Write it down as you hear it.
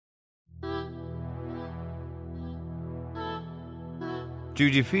To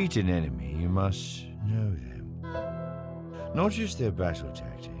defeat an enemy, you must know them. Not just their battle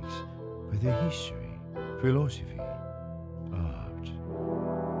tactics, but their history, philosophy, art.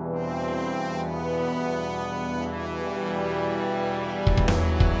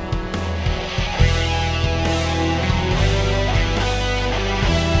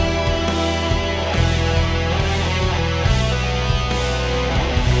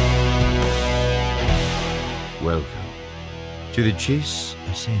 Welcome to the Chase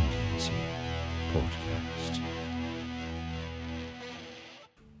Ascendancy podcast.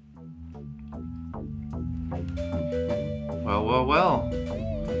 Well.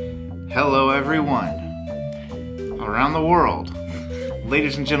 Hello, everyone. Around the world.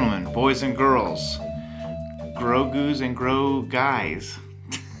 Ladies and gentlemen, boys and girls. Grogu's and Grow guys.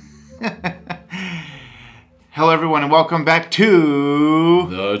 Hello, everyone, and welcome back to...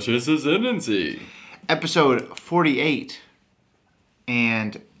 The Chase Ascendancy. Episode 48.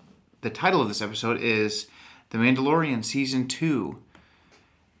 And the title of this episode is The Mandalorian Season 2.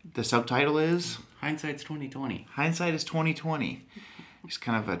 The subtitle is... Hindsight's 2020. Hindsight is 2020. It's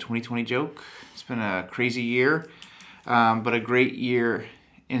kind of a 2020 joke. It's been a crazy year, but a great year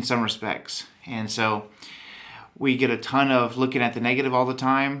in some respects. And so we get a ton of looking at the negative all the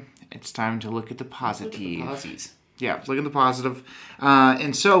time. It's time to look at the positive. Yeah, let's look at the positive.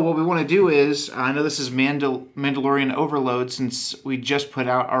 And so what we want to do is, I know this is Mandalorian Overload since we just put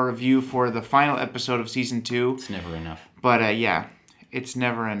out our review for the final episode of Season 2. It's never enough. But yeah, it's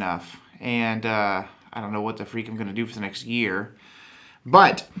never enough. And I don't know what the freak I'm going to do for the next year.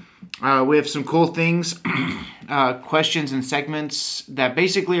 But we have some cool things, questions and segments that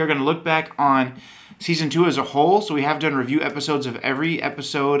basically are going to look back on Season 2 as a whole. So we have done review episodes of every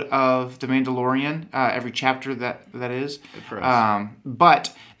episode of The Mandalorian, every chapter that is. Good for us.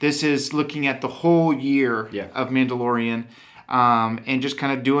 But this is looking at the whole year of Mandalorian and just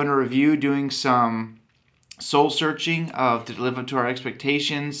kind of doing a review, doing some soul searching of did it live up to our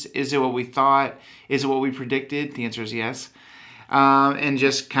expectations? Is it what we thought? Is it what we predicted? The answer is yes. And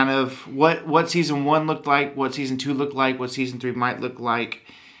just kind of what Season 1 looked like, what Season 2 looked like, what Season 3 might look like,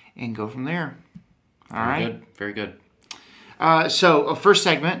 and go from there. All right? Very good. So, first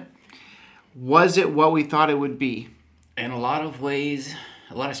segment, was it what we thought it would be? In a lot of ways,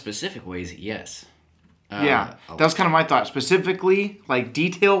 a lot of specific ways, yes. Yeah, that was kind of my thought. Specifically, like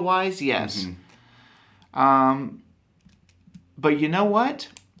detail-wise, yes. Mm-hmm. But you know what?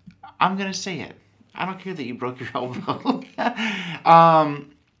 I'm going to say it. I don't care that you broke your elbow.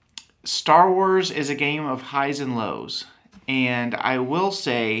 Star Wars is a game of highs and lows. And I will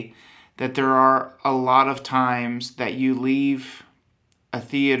say that there are a lot of times that you leave a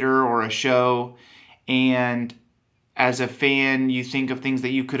theater or a show and as a fan you think of things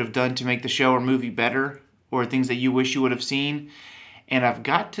that you could have done to make the show or movie better or things that you wish you would have seen. And I've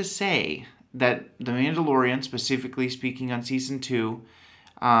got to say that The Mandalorian, specifically speaking on Season 2,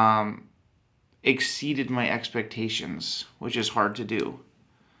 exceeded my expectations, which is hard to do.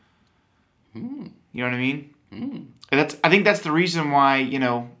 You know what I mean? And I think that's the reason why,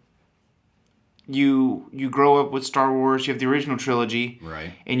 you grow up with Star Wars, you have the original trilogy,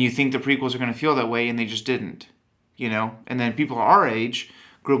 right? And you think the prequels are going to feel that way, and they just didn't, And then people our age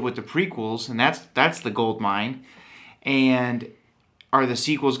grew up with the prequels, and that's the gold mine. And are the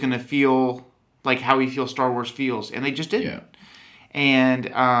sequels going to feel like how we feel Star Wars feels? And they just didn't. Yeah. And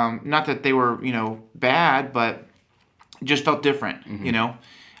not that they were, bad, but it just felt different,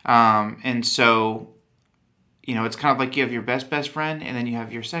 And so, it's kind of like you have your best friend, and then you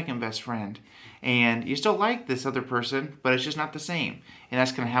have your second best friend. And you still like this other person, but it's just not the same. And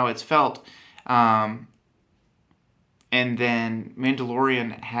that's kind of how it's felt. And then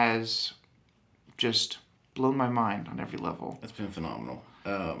Mandalorian has just blown my mind on every level. That's been phenomenal.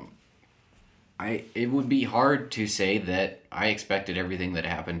 It would be hard to say that I expected everything that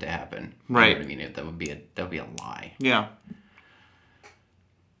happened to happen. Right. You know what I mean? That would be a lie. Yeah.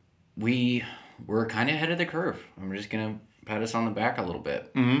 We were kind of ahead of the curve. I'm just gonna pat us on the back a little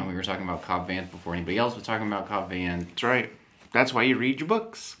bit. Mm-hmm. We were talking about Cobb Vanth before anybody else was talking about Cobb Vanth. That's right. That's why you read your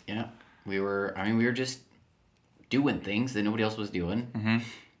books. Yeah. We were just doing things that nobody else was doing. Mm-hmm.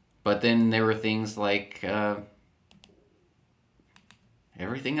 But then there were things like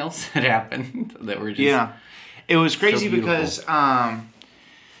everything else that happened that were just... Yeah. It was crazy so because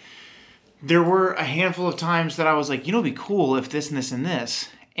there were a handful of times that I was like, it'd be cool if this and this and this.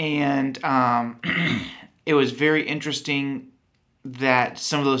 And it was very interesting that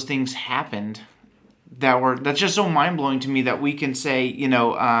some of those things happened that's just so mind-blowing to me that we can say,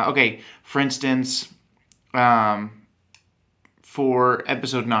 okay, for instance, for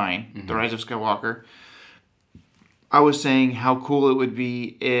episode 9, mm-hmm. The Rise of Skywalker, I was saying how cool it would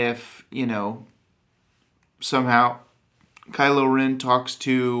be if, somehow Kylo Ren talks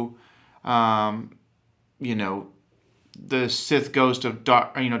to, the Sith ghost of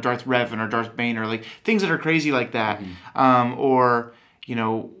Darth Revan or Darth Bane, or like things that are crazy like that. Or,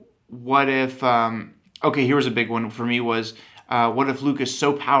 what if, okay, here was a big one for me was, what if Luke is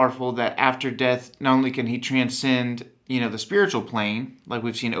so powerful that after death, not only can he transcend, the spiritual plane, like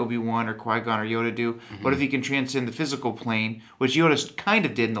we've seen Obi-Wan or Qui-Gon or Yoda do, what if he can transcend the physical plane, which Yoda kind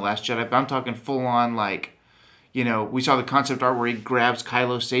of did in The Last Jedi, but I'm talking full on, like, we saw the concept art where he grabs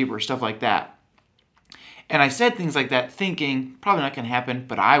Kylo's saber, stuff like that. And I said things like that thinking, probably not going to happen,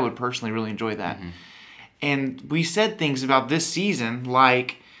 but I would personally really enjoy that. And we said things about this season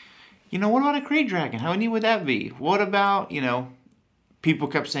like, what about a Krayt Dragon? How neat would that be? What about, people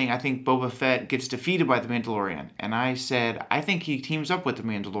kept saying, I think Boba Fett gets defeated by the Mandalorian. And I said, I think he teams up with the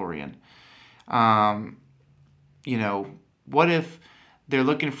Mandalorian. What if they're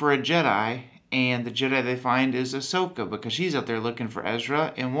looking for a Jedi and the Jedi they find is Ahsoka because she's out there looking for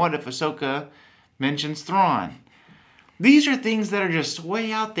Ezra? And what if Ahsoka mentions Thrawn? These are things that are just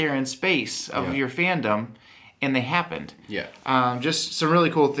way out there in space of your fandom, and they happened. Yeah. Just some really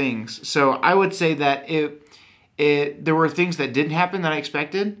cool things. So I would say that there were things that didn't happen that I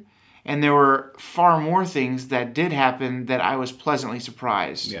expected, and there were far more things that did happen that I was pleasantly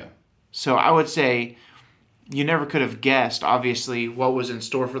surprised. Yeah. So I would say you never could have guessed, obviously, what was in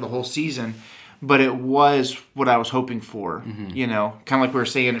store for the whole season, but it was what I was hoping for. Kind of like we were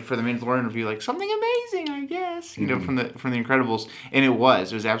saying it for the Mandalorian review, like something amazing, I guess. From the Incredibles, and it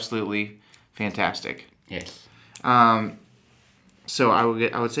was absolutely fantastic. Yes. So I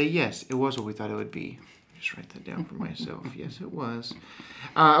would say yes, it was what we thought it would be. Just write that down for myself. Yes, it was.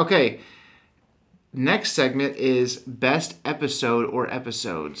 Okay. Next segment is best episode or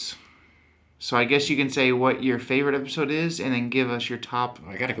episodes. So I guess you can say what your favorite episode is, and then give us your top.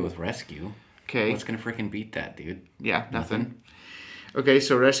 I gotta go with Rescue. Okay. What's gonna freaking beat that, dude? Yeah, nothing. Okay,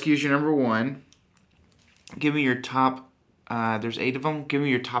 so Rescue's your number one. Give me your top. There's 8 of them. Give me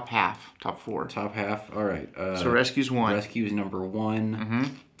your top half, top 4. Top half. All right. So Rescue's 1. Rescue's number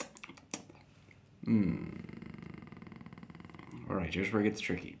 1. All right. Here's where it gets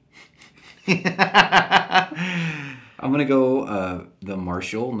tricky. I'm gonna go the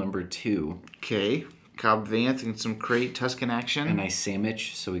Marshal number 2. Okay. Cobb Vanth and some great Tusken action. A nice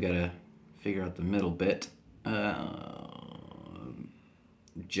sandwich. So we gotta figure out the middle bit.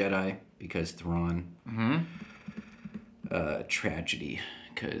 Jedi because Thrawn. Tragedy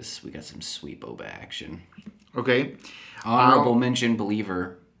because we got some sweet Boba action. Okay. Honorable mention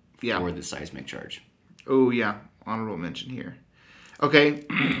Believer Yeah. for the seismic charge. Oh, yeah. Honorable mention here. Okay.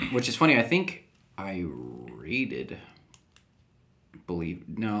 Which is funny. I think I rated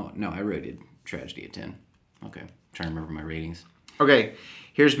I rated Tragedy at 10. Okay. Trying to remember my ratings. Okay.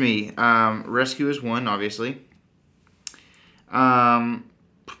 Here's me. Rescue is 1, obviously.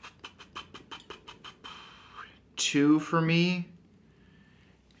 2 for me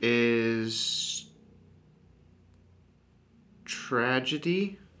is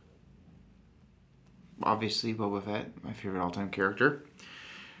Tragedy. Obviously, Boba Fett, my favorite all-time character.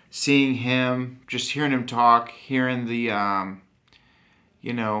 Seeing him, just hearing him talk, hearing the,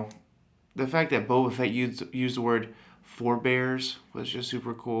 the fact that Boba Fett used the word forebears was just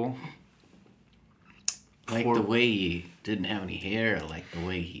super cool. Like the way he didn't have any hair, like the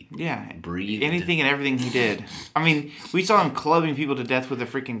way he breathed. Anything and everything he did. I mean, we saw him clubbing people to death with a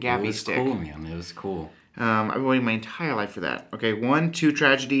freaking gaffy stick. It was cool, man. It was cool. I've been waiting my entire life for that. Okay, 1, 2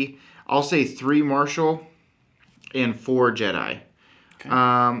 Tragedy. I'll say 3 Marshal and 4 Jedi. Okay.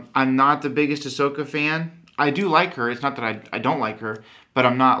 I'm not the biggest Ahsoka fan. I do like her. It's not that I don't like her, but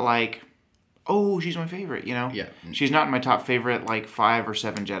I'm not like, oh, she's my favorite, Yeah. She's not in my top favorite, like 5 or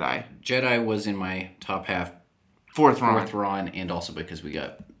 7 Jedi. Jedi was in my top half. 4th Thrawn, and also because we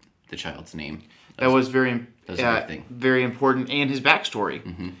got the child's name. That was very a big thing. Very important, and his backstory.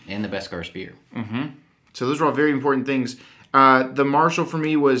 And the Beskar spear. So those are all very important things. The Marshal for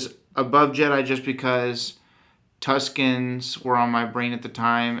me was above Jedi just because Tuskens were on my brain at the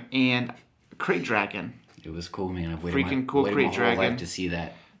time, and Krayt Dragon. It was cool, man. I've waited my whole life to see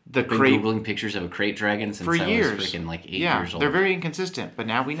that. I've been Googling pictures of a Krayt Dragon since I was freaking like 8 years old. They're very inconsistent, but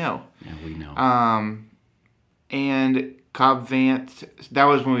now we know. Now we know. And Cobb Vanth, that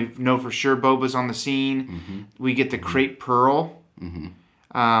was when we know for sure Boba's on the scene. We get the Krayt Pearl,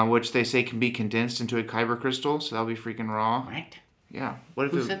 which they say can be condensed into a Kyber crystal, so that'll be freaking raw. Right? Yeah.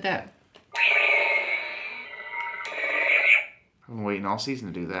 Who said that? I've been waiting all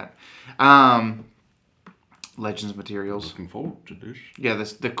season to do that. Legends materials. Looking forward to this. Yeah,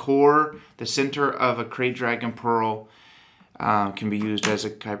 the core, the center of a Krayt Dragon Pearl can be used as a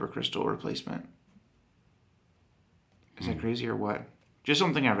Kyber Crystal replacement. Is that crazy or what? Just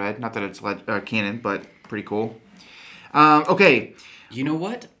something I read. Not that it's canon, but pretty cool. Okay. You know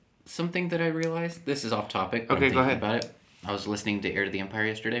what? Something that I realized. This is off topic. But Okay, I'm go thinking ahead. about it. I was listening to Heir to the Empire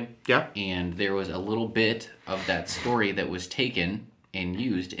yesterday. Yeah. And there was a little bit of that story that was taken and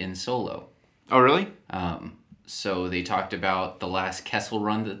used in Solo. Oh, really? So they talked about the last Kessel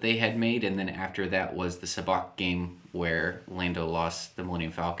run that they had made, and then after that was the Sabacc game where Lando lost the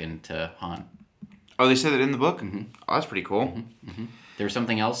Millennium Falcon to Han. Oh, they said it in the book? Mm-hmm. Oh, that's pretty cool. There was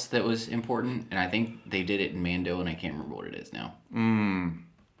something else that was important, and I think they did it in Mando, and I can't remember what it is now.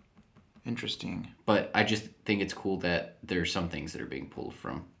 Interesting. But I just think it's cool that there's some things that are being pulled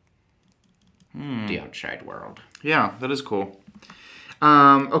from the outside world. Yeah, that is cool.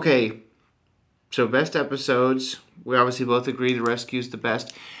 Okay. So best episodes. We obviously both agree the Rescue's the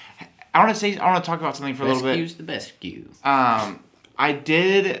best. I want to talk about something for a little bit. Rescue's the best Q. I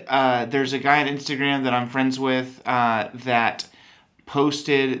did. There's a guy on Instagram that I'm friends with that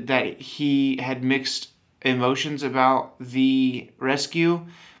posted that he had mixed emotions about the Rescue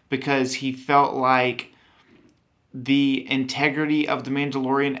because he felt like the integrity of The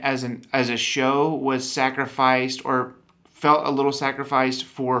Mandalorian as a show was sacrificed, or felt a little sacrificed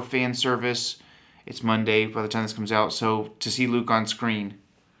for fan service. It's Monday by the time this comes out, so to see Luke on screen.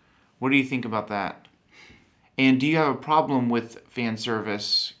 What do you think about that? And do you have a problem with fan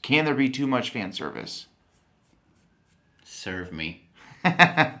service? Can there be too much fan service? Serve me. When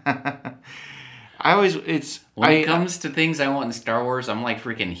it comes to things I want in Star Wars, I'm like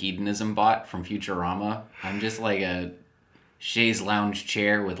freaking hedonism bot from Futurama. I'm just like a chaise lounge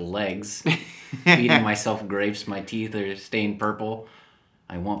chair with legs, feeding myself grapes. My teeth are stained purple.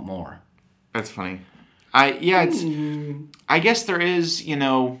 I want more. That's funny. I guess there is,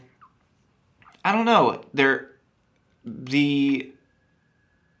 I don't know. The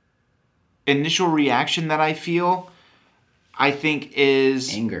initial reaction that I feel, I think,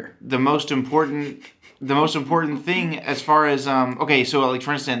 is anger. The most important thing as far as okay, so like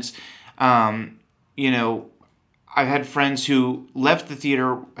for instance, I've had friends who left the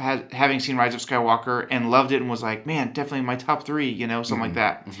theater having seen Rise of Skywalker and loved it and was like, man, definitely my top 3, something like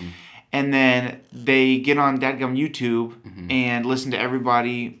that. Mm-hmm. And then they get on dadgum YouTube and listen to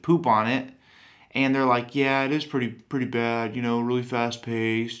everybody poop on it. And they're like, yeah, it is pretty bad, really fast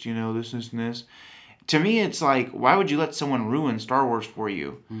paced, this, and this. To me, it's like, why would you let someone ruin Star Wars for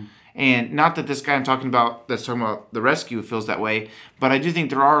you? And not that this guy that's talking about The Rescue feels that way, but I do think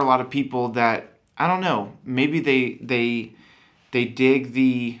there are a lot of people that, I don't know, maybe they dig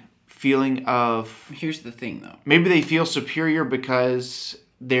the feeling of... Here's the thing, though. Maybe they feel superior because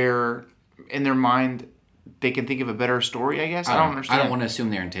they're, in their mind, they can think of a better story, I guess. I don't understand. I don't want to assume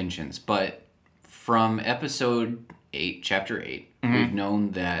their intentions, but from episode 8, chapter 8, we've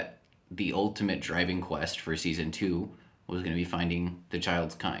known that the ultimate driving quest for season 2 was going to be finding the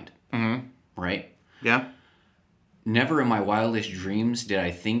child's kind. Mm-hmm. Right? Yeah. Never in my wildest dreams did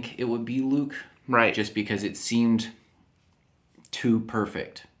I think it would be Luke. Right. Just because it seemed too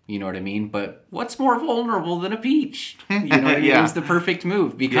perfect. You know what I mean? But what's more vulnerable than a peach? You know what I mean? It was the perfect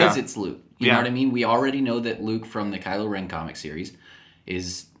move because it's Luke. You know what I mean? We already know that Luke from the Kylo Ren comic series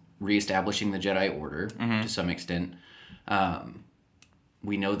is reestablishing the Jedi Order to some extent.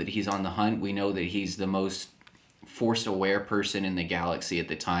 We know that he's on the hunt. We know that he's the most Force-aware person in the galaxy at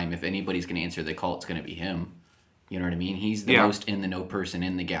the time. If anybody's going to answer the call, it's going to be him. You know what I mean? He's the most in-the-know person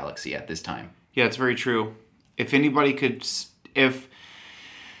in the galaxy at this time. Yeah, it's very true. If anybody could...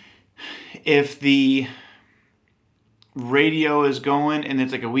 If the radio is going and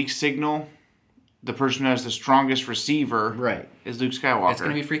it's like a weak signal, the person who has the strongest receiver is Luke Skywalker. It's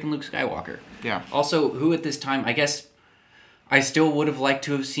going to be freaking Luke Skywalker. Yeah. Also, who at this time, I guess, I still would have liked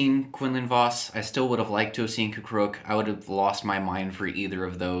to have seen Quinlan Vos. I still would have liked to have seen Kukruk. I would have lost my mind for either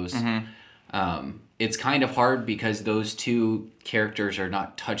of those. It's kind of hard because those two characters are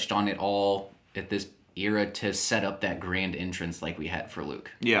not touched on at all at this era to set up that grand entrance like we had for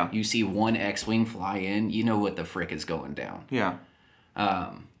Luke. Yeah. You see one X-Wing fly in, you know what the frick is going down. Yeah.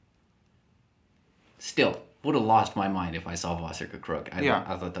 Still, would have lost my mind if I saw Vos or Kukruk.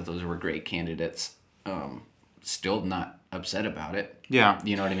 I thought that those were great candidates. Still not upset about it. Yeah.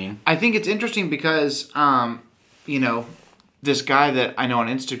 You know what I mean? I think it's interesting because, this guy that I know on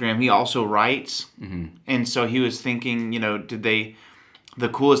Instagram, he also writes. Mm-hmm. And so he was thinking, the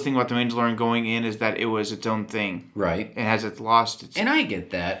coolest thing about The Mandalorian going in is that it was its own thing. Right. It has lost its... And I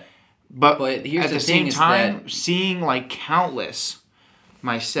get that. But here's at the thing same time, seeing like countless,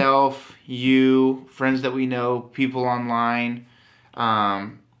 myself, you, friends that we know, people online,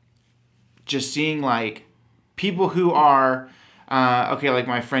 just seeing like people who are like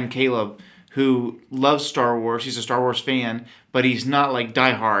my friend Caleb, who loves Star Wars. He's a Star Wars fan, but he's not like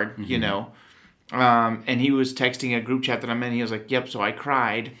diehard, you know. And he was texting a group chat that I'm in. He was like, "Yep." So I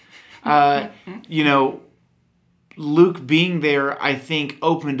cried. You know, Luke being there, I think,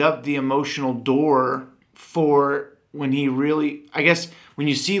 opened up the emotional door for when he really. I guess when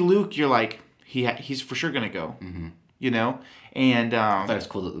you see Luke, you're like, he's for sure gonna go. You know, and I thought it was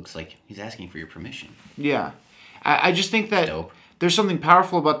cool that Luke's like he's asking for your permission. Yeah, I just think that Dope. There's something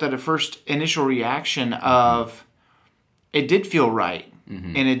powerful about that first initial reaction of it did feel right,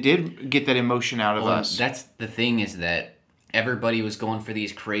 and it did get that emotion out of us. That's the thing, is that everybody was going for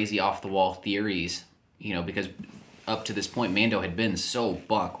these crazy off the wall theories, you know, because up to this point Mando had been so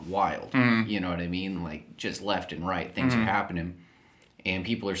buck wild. You know what I mean? Like just left and right things are happening. And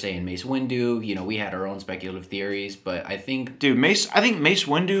people are saying Mace Windu. You know, we had our own speculative theories, but I think Mace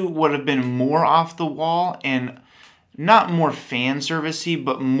Windu would have been more off the wall and not more fan servicey,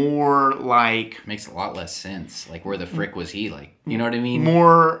 but more like makes a lot less sense. Like, where the frick was he? Like, you know what I mean?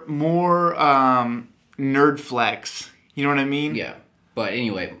 More nerd flex. You know what I mean? Yeah. But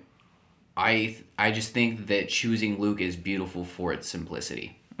anyway, I just think that choosing Luke is beautiful for its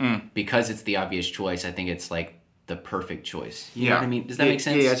simplicity. Because it's the obvious choice. I think it's like the perfect choice. You know what I mean? Does that make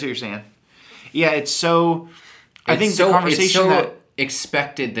sense? Yeah, that's what you're saying. Yeah, it's so. I think the conversation it's so that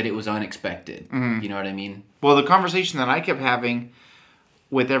expected that it was unexpected. You know what I mean? Well, the conversation that I kept having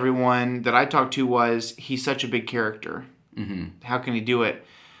with everyone that I talked to was, he's such a big character. How can he do it?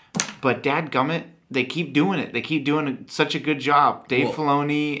 But dadgummit, they keep doing it. They keep doing such a good job. Dave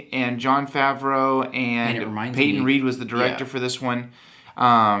Filoni and Jon Favreau and Peyton Reed was the director for this one.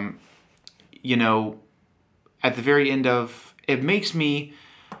 You know, at the very end of it makes me.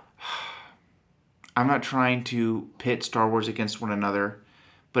 I'm not trying to pit Star Wars against one another,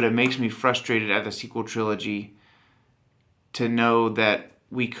 but it makes me frustrated at the sequel trilogy to know that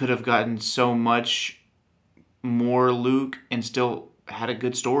we could have gotten so much more Luke and still had a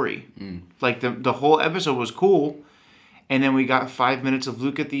good story. Like the whole episode was cool, and then we got 5 minutes of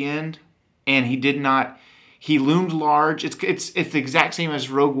Luke at the end, and he loomed large. It's the exact same as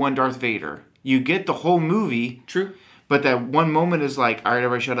Rogue One Darth Vader. You get the whole movie. True. But that one moment is like, all right,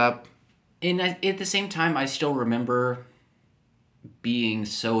 everybody shut up. And at the same time, I still remember being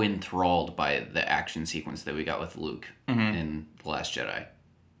so enthralled by the action sequence that we got with Luke in The Last Jedi.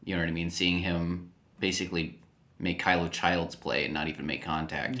 You know what I mean? Seeing him basically make Kylo Child's play and not even make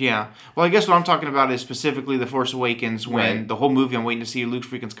contact. Yeah. Well, I guess what I'm talking about is specifically The Force Awakens, when the whole movie I'm waiting to see Luke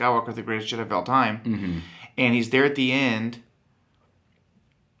freaking Skywalker, the greatest Jedi of all time. And he's there at the end.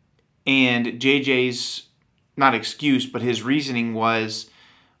 And JJ's, not excuse, but his reasoning was,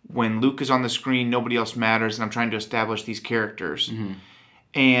 when Luke is on the screen, nobody else matters, and I'm trying to establish these characters.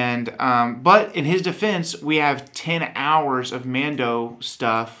 And but in his defense, we have 10 hours of Mando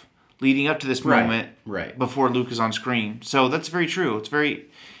stuff leading up to this moment before Luke is on screen. So that's very true.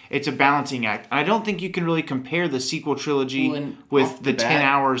 It's a balancing act. I don't think you can really compare the sequel trilogy with the 10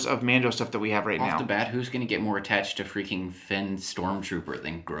 hours of Mando stuff that we have right now. Off the bat, who's going to get more attached to freaking Finn Stormtrooper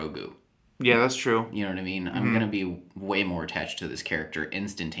than Grogu? Yeah, that's true. You know what I mean? I'm going to be way more attached to this character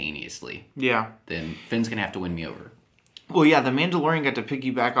instantaneously. Yeah. Then Finn's going to have to win me over. Well, yeah, The Mandalorian got to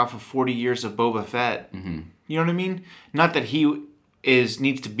piggyback off of 40 years of Boba Fett. You know what I mean? Not that he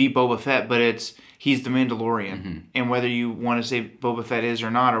needs to be Boba Fett, but he's the Mandalorian. And whether you want to say Boba Fett is or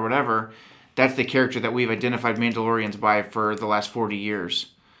not or whatever, that's the character that we've identified Mandalorians by for the last 40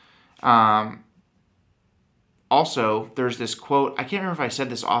 years. Also, there's this quote. I can't remember if I said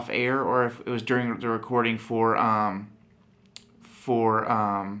this off air or if it was during the recording for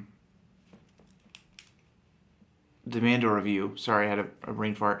the Mando review. Sorry, I had a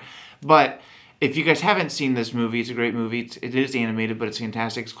brain fart. But if you guys haven't seen this movie, it's a great movie. It is animated, but it's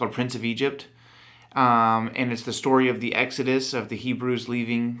fantastic. It's called Prince of Egypt. And it's the story of the Exodus of the Hebrews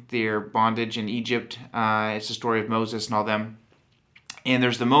leaving their bondage in Egypt. It's the story of Moses and all them. And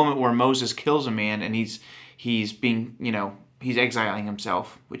there's the moment where Moses kills a man, and he's being, he's exiling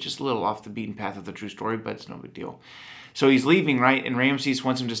himself, which is a little off the beaten path of the true story, but it's no big deal. So he's leaving, right? And Ramses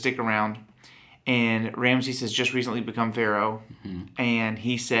wants him to stick around. And Ramses has just recently become Pharaoh. And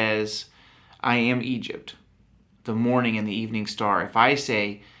he says, I am Egypt, the morning and the evening star. If I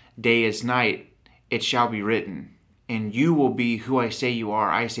say day is night, it shall be written. And you will be who I say you are.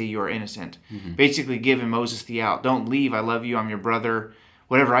 I say you are innocent. Basically giving Moses the out. Don't leave. I love you. I'm your brother.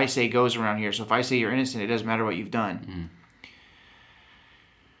 Whatever I say goes around here. So if I say you're innocent, it doesn't matter what you've done.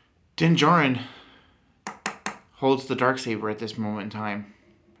 Din Djarin holds the Darksaber at this moment in time.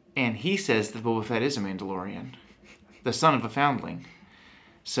 and he says that Boba Fett is a Mandalorian, the son of a foundling.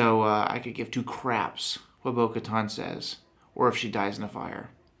 So I could give two craps what Bo-Katan says, or if she dies in a fire.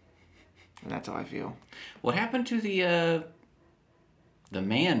 And that's how I feel. What happened to the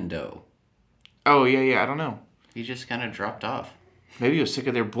Mando? Oh, yeah, I don't know. He just kind of dropped off. Maybe he was sick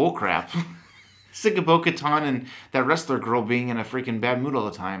of their bull crap. Sick of Bo-Katan and that wrestler girl being in a freaking bad mood all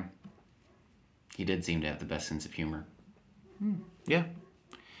the time. He did seem to have the best sense of humor. Yeah.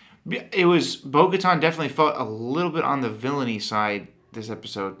 It was... Bo-Katan definitely felt a little bit on the villainy side this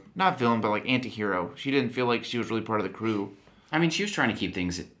episode. Not villain, but like anti-hero. She didn't feel like she was really part of the crew. I mean, she was trying to keep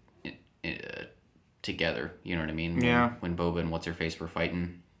things together. You know what I mean? Yeah. When Boba and What's-Her-Face were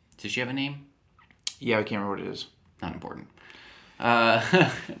fighting. Does she have a name? Yeah, I can't remember what it is. Not important.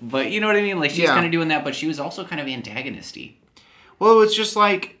 But you know what I mean? Like, she's Yeah. kind of doing that, but she was also kind of antagonisty. Well, it's just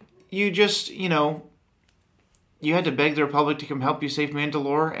like, you had to beg the Republic to come help you save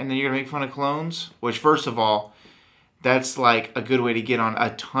Mandalore, and then you're going to make fun of clones? Which, first of all, that's like a good way to get on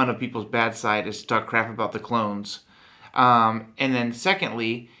a ton of people's bad side, is to talk crap about the clones. And then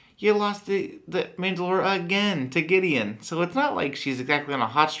secondly, you lost the Mandalore again to Gideon. So it's not like she's exactly on a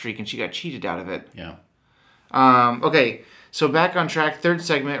hot streak and she got cheated out of it. Yeah. Okay, so back on track. Third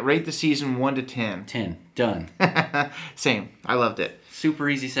segment, rate the season 1 to 10. 10. Done. Same. I loved it. Super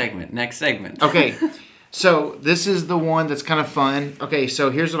easy segment. Next segment. Okay, so this is the one that's kind of fun. Okay,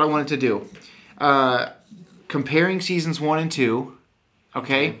 so here's what I wanted to do. Comparing seasons 1 and 2.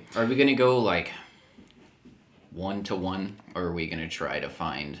 Okay? Are we going to go like 1-to-1, or are we going to try to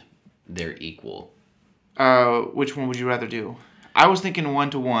find their equal? Which one would you rather do? I was thinking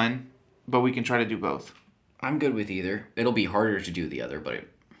 1-to-1, but we can try to do both. I'm good with either. It'll be harder to do the other, but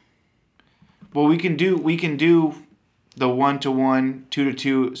Well, we can do the 1-to-1,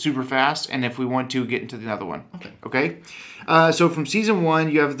 2-to-2 super fast, and if we want to, get into the other one. Okay? So from season 1,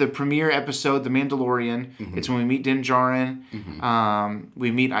 you have the premiere episode, The Mandalorian. Mm-hmm. It's when we meet Din Djarin. Mm-hmm.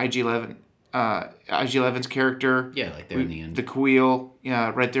 We meet IG-11's character. Yeah, like there in the end. The Kuiil,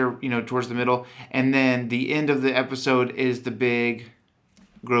 right there, towards the middle. And then the end of the episode is the big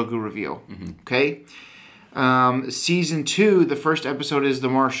Grogu reveal. Mm-hmm. Okay? Season 2, the first episode is The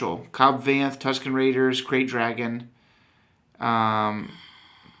Marshal. Cobb Vanth, Tusken Raiders, Krayt Dragon.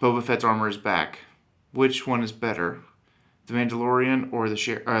 Boba Fett's armor is back. Which one is better? The Mandalorian or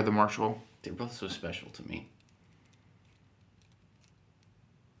the Marshal? They're both so special to me.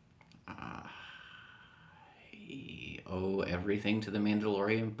 I owe everything to the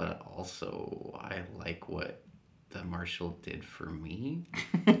Mandalorian, but also I like what the Marshal did for me.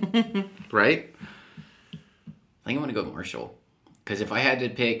 Right? I think I'm going to go Marshal. Because if I had to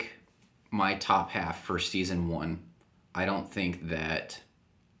pick my top half for season 1, I don't think that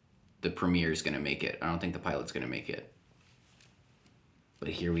the premiere is going to make it. I don't think the pilot's going to make it. But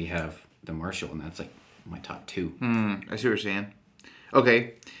here we have the Marshal, and that's like my top 2. I see what you're saying.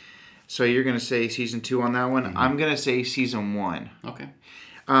 Okay. So you're going to say season 2 on that one. Mm-hmm. I'm going to say season 1. Okay.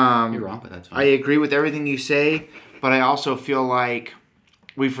 You're wrong, but that's fine. I agree with everything you say, but I also feel like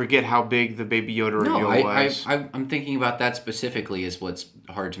we forget how big the Baby Yoda reveal was. I'm thinking about that specifically as what's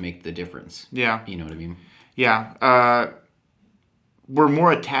hard to make the difference. Yeah. You know what I mean? Yeah. We're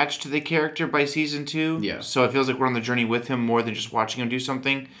more attached to the character by season 2. Yeah. So it feels like we're on the journey with him more than just watching him do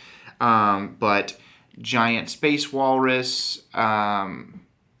something. But giant space walrus,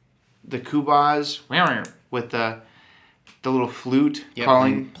 the Kubas with the little flute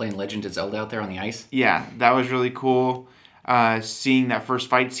calling. Playing Legend of Zelda out there on the ice. Yeah, that was really cool. Seeing that first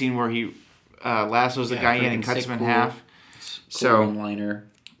fight scene where he lassos the guy in and cuts him in half. Cool one-liner.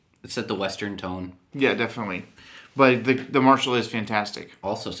 It set the Western tone. Yeah, definitely. But the Marshal is fantastic.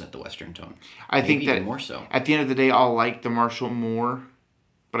 Also set the Western tone. I think that even more so. At the end of the day, I'll like the Marshal more,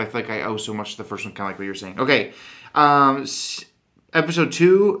 but I feel like I owe so much to the first one, kind of like what you're saying. Okay, episode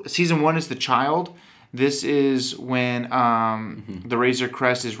 2, season 1 is The Child. This is when the Razor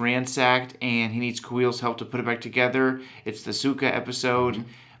Crest is ransacked and he needs Kuiil's help to put it back together. It's the Suka episode,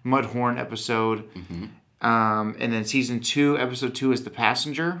 Mudhorn episode. And then season 2, episode 2 is The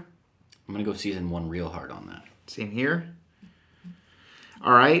Passenger. I'm going to go season 1 real hard on that. Same here.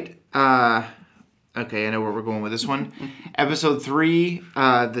 All right. Okay, I know where we're going with this one. Episode 3,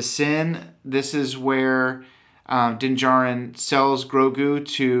 The Sin. This is where Din Djarin sells Grogu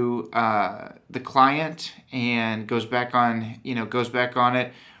to the client and goes back on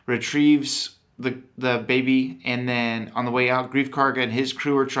it, retrieves the baby, and then on the way out, Greef Karga and his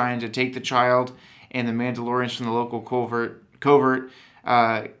crew are trying to take the child, and the Mandalorians from the local covert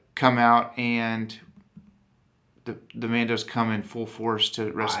come out, and the Mandos come in full force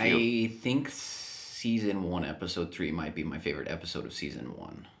to rescue. I think season 1, episode 3 might be my favorite episode of season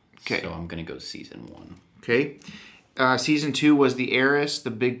 1. Okay. So I'm going to go season 1. Okay. Season 2 was the Heiress, the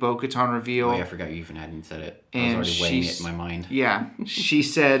big Bo-Katan reveal. Oh, yeah, I forgot you even hadn't said it. And I was already weighing it in my mind. Yeah, she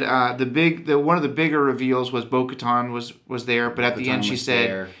said one of the bigger reveals was Bo-Katan was there, but at the end she said,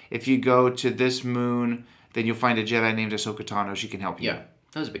 there. if you go to this moon, then you'll find a Jedi named Ahsoka Tano. She can help you. Yeah,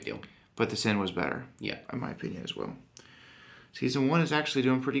 that was a big deal. But the Sin was better. Yeah. In my opinion as well. Season 1 is actually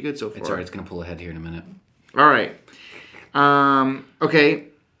doing pretty good so far. It's alright, it's going to pull ahead here in a minute. All right. Okay.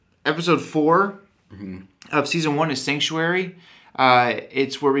 Episode 4 of season 1 is Sanctuary.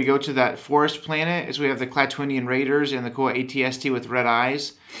 It's where we go to that forest planet. It's we have the Klatooinian Raiders and the cool ATST with red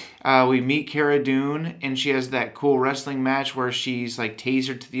eyes. We meet Cara Dune, and she has that cool wrestling match where she's like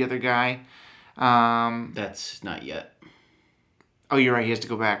tasered to the other guy. That's not yet. Oh, you're right. He has to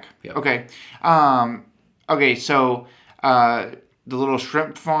go back. Yep. Okay. Okay, so the little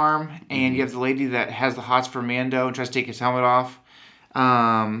shrimp farm, and you have the lady that has the hots for Mando and tries to take his helmet off.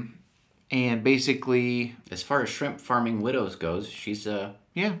 And basically... As far as shrimp farming widows goes, she's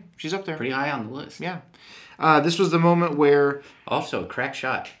yeah, she's up there. pretty high on the list. Yeah. This was the moment where... Also, crack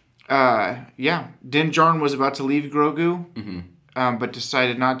shot. Yeah, Din Djarin was about to leave Grogu, but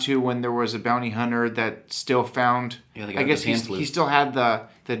decided not to when there was a bounty hunter that still found... Yeah, the guy I guess with the pants he still had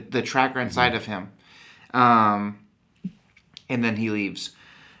the tracker inside of him. And then he leaves.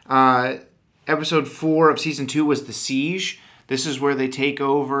 Episode 4 of Season 2 was The Siege. This is where they take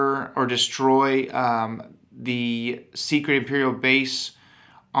over or destroy the secret Imperial base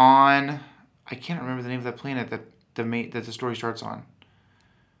on... I can't remember the name of that planet that the story starts on.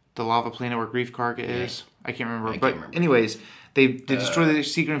 The lava planet where Grief Karga is. I can't remember. But anyways, they destroy the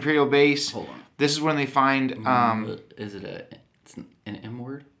secret Imperial base. Hold on. This is when they find... Is it it's an M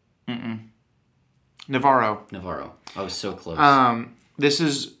word? Navarro. I was so close. This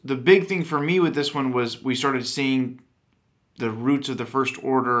is... The big thing for me with this one was we started seeing the roots of the First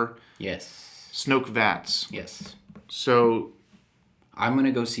Order Yes. Snoke Vats. Yes. So... I'm going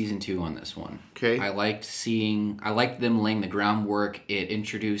to go season 2 on this one. Okay. I liked them laying the groundwork. It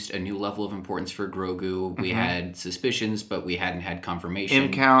introduced a new level of importance for Grogu. We had suspicions, but we hadn't had confirmation.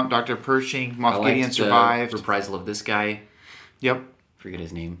 M-Count, Dr. Pershing, Moff Gideon survived. The reprisal of this guy. Yep. Forget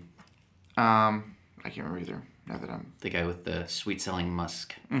his name. I can't remember either. Now that I'm... The guy with the sweet-selling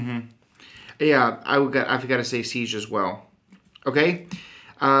musk. Yeah, I've got to say Siege as well. Okay.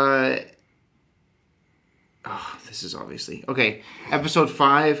 This is obviously... Okay. Episode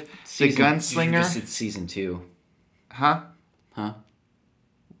 5, The Gunslinger. It's season 2. Huh? Huh?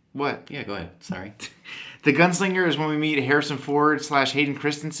 What? Yeah, go ahead. Sorry. The Gunslinger is when we meet Harrison Ford / Hayden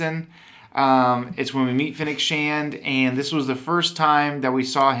Christensen. It's when we meet Fennec Shand, and this was the first time that we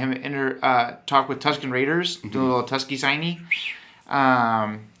saw him talk with Tusken Raiders, do a little Tusky signy.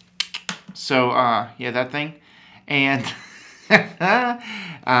 Yeah, that thing. And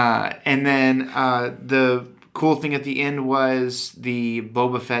and then the cool thing at the end was the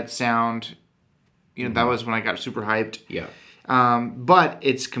Boba Fett sound. You know, that was when I got super hyped. Yeah. But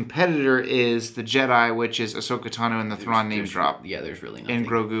its competitor is the Jedi, which is Ahsoka Tano and the Thrawn name drop. Yeah, there's really nothing. And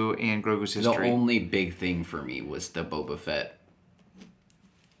Grogu's history. The only big thing for me was the Boba Fett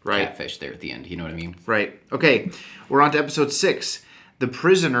catfish there at the end. You know what I mean? Right. Okay. We're on to episode 6. The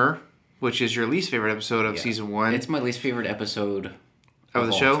Prisoner, which is your least favorite episode of season 1. It's my least favorite episode of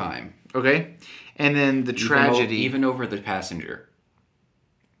the all show. Time. Okay. And then the tragedy. Even over The Passenger.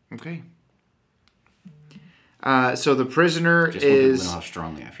 Okay. So the Prisoner Just is... went off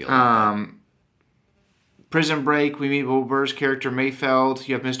strongly, I feel like. Prison Break, we meet Bill Burr's character Mayfeld.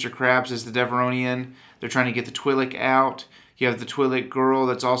 You have Mr. Krabs as the Deveronian. They're trying to get the Twi'lek out. You have the Twi'lek girl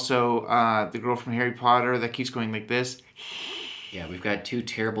that's also the girl from Harry Potter that keeps going like this. Yeah, we've got 2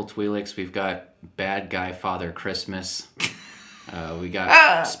 terrible Twi'leks. We've got bad guy Father Christmas. We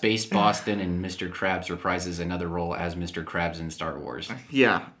got Space Boston, and Mr. Krabs reprises another role as Mr. Krabs in Star Wars.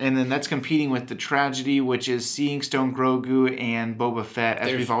 Yeah, and then that's competing with the tragedy, which is seeing Stone Grogu and Boba Fett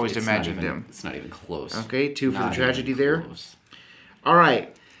as we've always imagined him. It's not even close. Okay, 2 for the tragedy there. All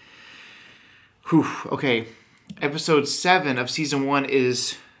right. Whew, okay. Episode 7 of season 1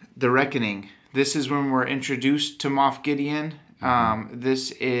 is The Reckoning. This is when we're introduced to Moff Gideon.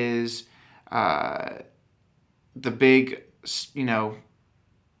 This is the big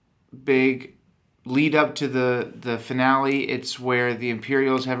lead up to the finale. It's where the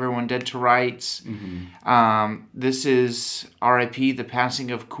Imperials have everyone dead to rights. This is R.I.P. the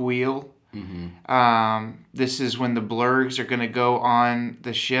passing of Kuiil. This is when the Blurgs are going to go on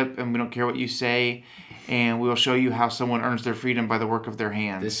the ship, and we don't care what you say, and we'll show you how someone earns their freedom by the work of their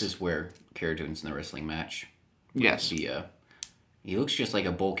hands. This is where Cara Dune's in the wrestling match. Yes. He looks just like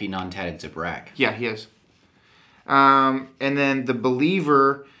a bulky, non-tatted Zabrak. Yeah, he is. And then the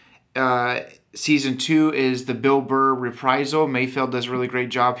Believer Season 2 is the Bill Burr reprisal. Mayfeld does a really great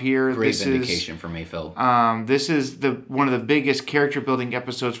job here. Great vindication for Mayfeld. This is one of the biggest character building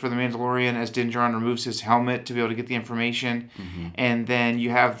episodes for The Mandalorian, as Din Djarin removes his helmet to be able to get the information. Mm-hmm. And then you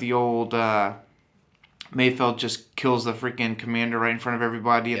have the old Mayfeld just kills the freaking commander right in front of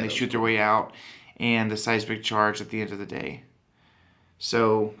everybody, and they shoot their way out. And the seismic charge at the end of the day.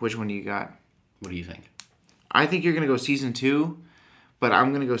 So, which one do you got? What do you think? I think you're going to go season 2, but I'm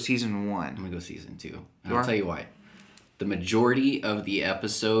going to go season 1. I'm going to go season 2. I'll tell you why. The majority of the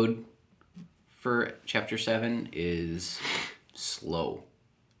episode for Chapter 7 is slow.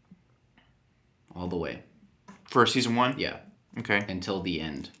 All the way. For season 1? Yeah. Okay. Until the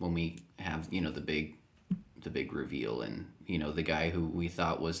end, when we have, the big reveal, and, the guy who we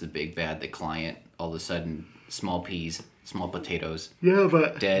thought was the big bad, the client, all of a sudden, small peas, small potatoes. Yeah,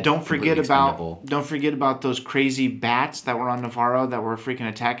 but dead, don't forget about those crazy bats that were on Navarro that were freaking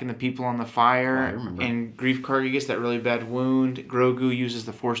attacking the people on the fire. Oh, I remember. And Grief Karga gets that really bad wound. Grogu uses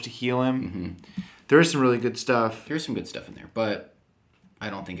the Force to heal him. Mm-hmm. There is some really good stuff. There's some good stuff in there, but I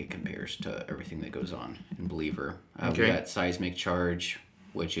don't think it compares to everything that goes on in Believer. We got Seismic Charge,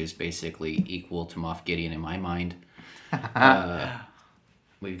 which is basically equal to Moff Gideon in my mind.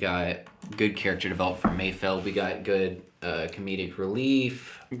 We've got good character development from Mayfeld. We got good comedic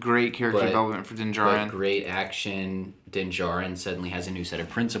relief. Great character development for Din Djarin. Great action. Din Djarin suddenly has a new set of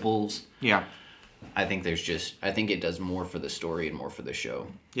principles. Yeah. I think it does more for the story and more for the show.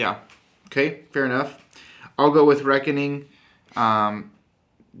 Yeah. Okay, fair enough. I'll go with Reckoning,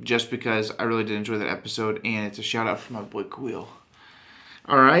 just because I really did enjoy that episode, and it's a shout out for my boy Quill.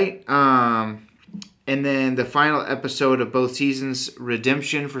 All right. And then the final episode of both seasons,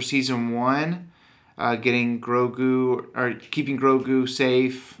 Redemption for season 1, keeping Grogu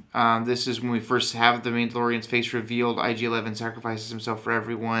safe. This is when we first have the Mandalorian's face revealed. IG-11 sacrifices himself for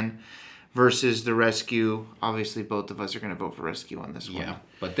everyone versus the Rescue. Obviously, both of us are going to vote for Rescue on this one. Yeah,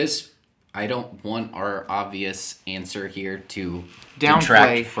 but I don't want our obvious answer here to downplay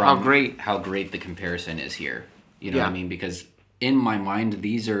detract from how great the comparison is here. You know what I mean? Because in my mind,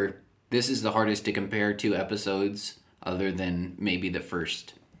 this is the hardest to compare two episodes other than maybe the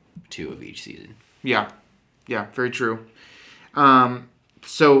first 2 of each season. Yeah, very true.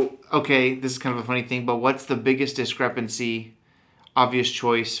 So, okay, this is kind of a funny thing, but what's the biggest discrepancy, obvious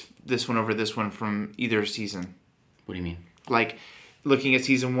choice, this one over this one from either season? What do you mean? Like, looking at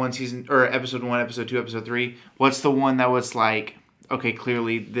episode 1, episode 2, episode 3, what's the one that was like, okay,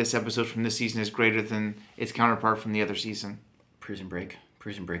 clearly this episode from this season is greater than its counterpart from the other season? Prison Break.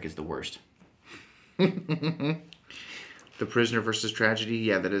 Prison Break is the worst. The Prisoner versus Tragedy,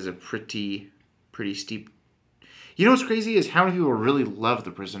 yeah, that is a pretty steep. You know what's crazy is how many people really loved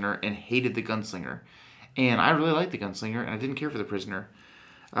The Prisoner and hated The Gunslinger. And I really liked The Gunslinger, and I didn't care for The Prisoner.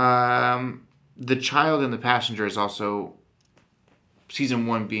 The Child and the Passenger is also season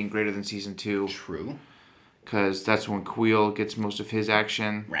 1 being greater than season 2. True. Because that's when Quill gets most of his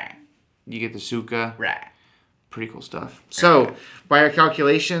action. Right. You get the Suka. Right. Pretty cool stuff. So, by our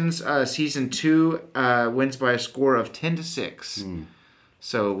calculations, season 2 wins by a score of 10-6.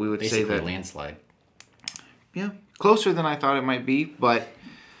 So we would basically say that a landslide. Yeah, closer than I thought it might be, but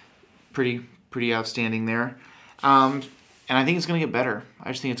pretty outstanding there. And I think it's going to get better.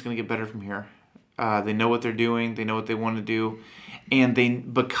 I just think it's going to get better from here. They know what they're doing. They know what they want to do, and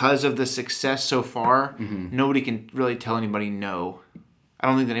because of the success so far, nobody can really tell anybody no. I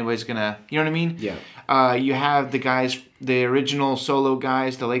don't think that anybody's gonna, you know what I mean? Yeah. You have the guys, the original Solo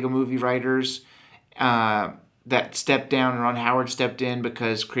guys, the Lego Movie writers, that stepped down. Ron Howard stepped in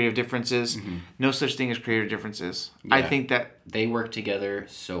because creative differences. No such thing as creative differences. Yeah. I think that they work together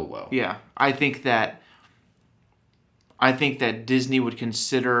so well. Yeah, I think that Disney would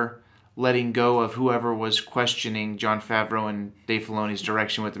consider letting go of whoever was questioning Jon Favreau and Dave Filoni's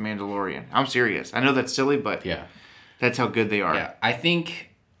direction with The Mandalorian. I'm serious. I know that's silly, but yeah. That's how good they are. Yeah, I think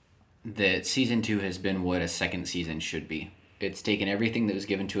that season 2 has been what a second season should be. It's taken everything that was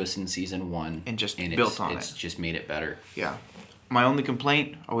given to us in season 1 and just built on it. It's just made it better. Yeah. My only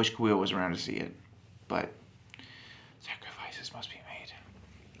complaint, I wish Quill was around to see it, but sacrifices must be made.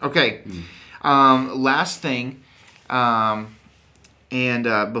 Okay. Last thing,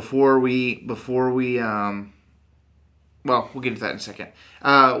 before we well, we'll get into that in a second.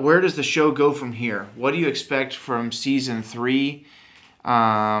 Where does the show go from here? What do you expect from season 3? We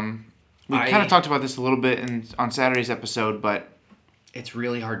kind of talked about this a little bit on Saturday's episode, but it's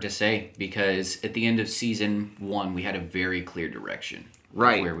really hard to say because at the end of season 1, we had a very clear direction of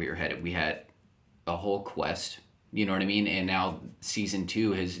where we were headed. We had a whole quest, you know what I mean? And now season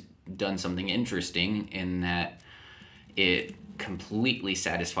 2 has done something interesting in that it completely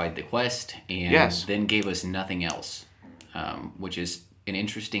satisfied the quest and then gave us nothing else, which is an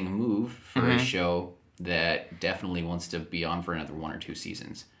interesting move for a show that definitely wants to be on for another 1 or 2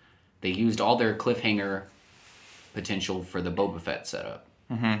 seasons. They used all their cliffhanger potential for the Boba Fett setup,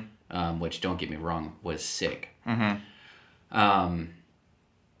 which, don't get me wrong, was sick. The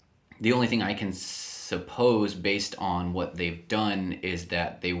only thing I can suppose, based on what they've done, is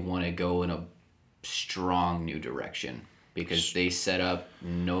that they want to go in a strong new direction, because they set up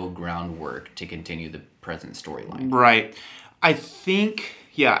no groundwork to continue the present storyline. Right. I think,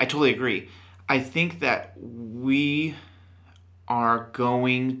 I totally agree. I think that we are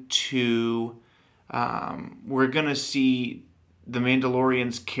going to, we're going to see the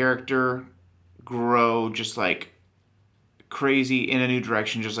Mandalorian's character grow just like crazy in a new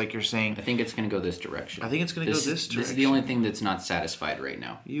direction, just like you're saying. I think it's going to go this direction. I think it's going to go this direction. This is the only thing that's not satisfied right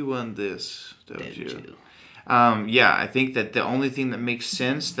now. You won this, don't you? I think that the only thing that makes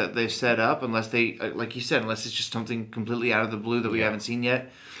sense that they've set up, unless they, like you said, unless it's just something completely out of the blue that we haven't seen yet,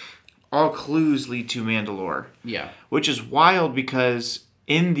 all clues lead to Mandalore. Yeah. Which is wild, because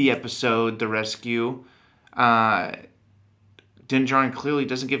in the episode, The Rescue, Din Djarin clearly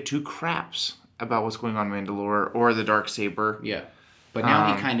doesn't give 2 craps about what's going on in Mandalore or the Darksaber. Yeah. But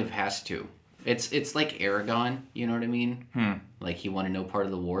now he kind of has to. It's like Aragon, you know what I mean? Like, he wanted no part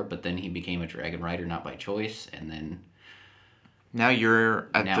of the war, but then he became a dragon rider, not by choice, and then... Now you're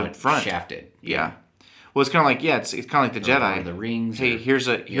at the front. Shafted. Yeah. Well, it's kind of like, it's kind of like the Jedi. Lord of the Rings. Hey, here's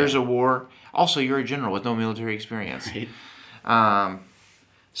a war. Also, you're a general with no military experience. Right.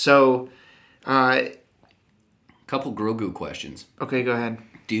 Couple Grogu questions. Okay, go ahead.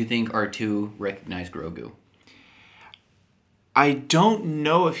 Do you think R2 recognized Grogu? I don't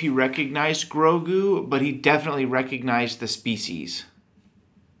know if he recognized Grogu, but he definitely recognized the species.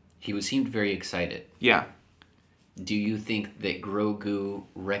 He seemed very excited. Yeah. Do you think that Grogu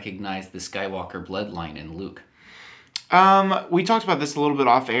recognized the Skywalker bloodline in Luke? We talked about this a little bit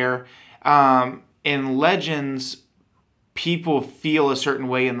off air. In Legends, people feel a certain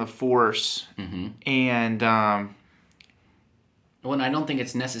way in the Force. And... Well, and I don't think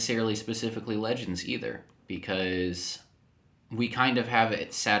it's necessarily specifically Legends either, because we kind of have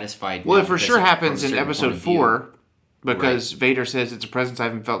it satisfied. Well, it for sure happens in Episode 4, because Vader says it's a presence I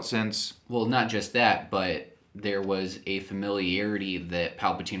haven't felt since... Well, not just that, but... There was a familiarity that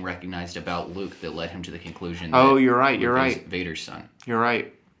Palpatine recognized about Luke that led him to the conclusion that you're right, Luke is Vader's son. You're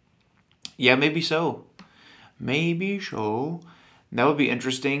right. Yeah, maybe so. Maybe so. That would be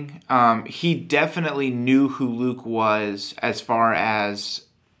interesting. He definitely knew who Luke was, as far as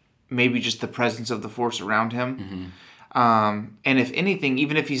maybe just the presence of the Force around him. And if anything,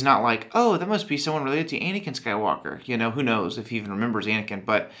 even if he's not like, oh, that must be someone related to Anakin Skywalker. You know, who knows if he even remembers Anakin.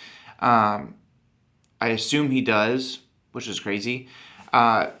 But... I assume he does, which is crazy.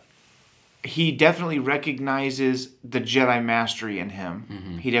 He definitely recognizes the Jedi mastery in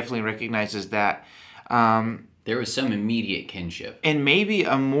him. He definitely recognizes that. There was some immediate kinship. And maybe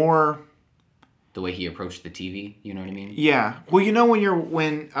a more... The way he approached the TV, you know what I mean? Yeah. Well, you know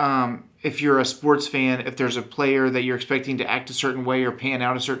if you're a sports fan, if there's a player that you're expecting to act a certain way or pan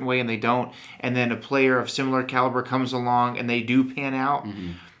out a certain way and they don't, and then a player of similar caliber comes along and they do pan out...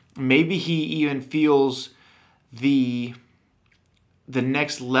 Maybe he even feels the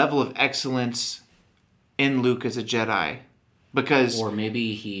next level of excellence in Luke as a Jedi. Because... Or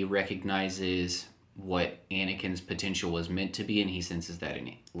maybe he recognizes what Anakin's potential was meant to be, and he senses that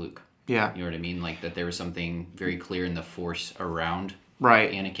in Luke. Yeah. You know what I mean? Like, that there was something very clear in the Force around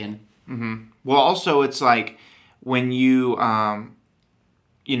Anakin. Well, also, it's like when you,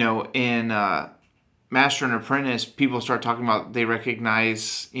 in... Master and Apprentice, people start talking about they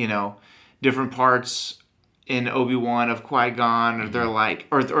recognize, different parts in Obi-Wan of Qui-Gon, or they're like,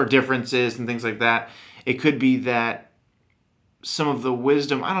 or differences and things like that. It could be that some of the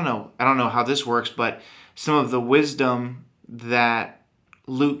wisdom, I don't know how this works, but some of the wisdom that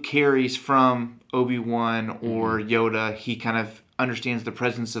Luke carries from Obi-Wan or Yoda, he kind of understands the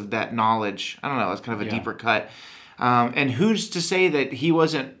presence of that knowledge. I don't know, it's kind of a deeper cut. And who's to say that he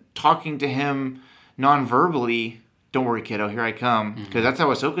wasn't talking to him non-verbally? Don't worry, kiddo, here I come. Because that's how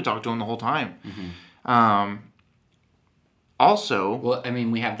Ahsoka talked to him the whole time. Also... Well, I mean,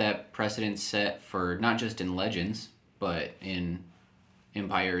 we have that precedent set for not just in Legends, but in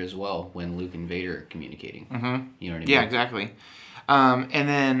Empire as well, when Luke and Vader are communicating. You know what I mean? Yeah, exactly. And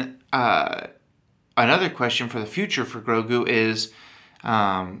then another question for the future for Grogu is...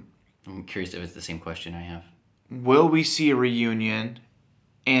 I'm curious if it's the same question I have. Will we see a reunion?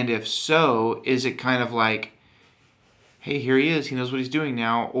 And if so, is it kind of like hey, here he is, he knows what he's doing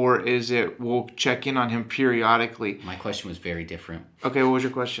now, or is it we'll check in on him periodically? My question was very different. Okay, what was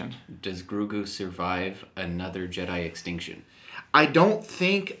your question? Does Grogu survive another Jedi extinction? I don't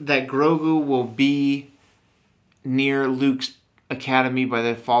think that Grogu will be near Luke's academy by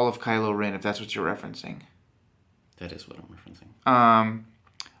the fall of Kylo Ren, if that's what you're referencing. That is what I'm referencing.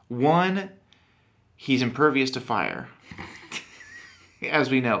 One, he's impervious to fire, as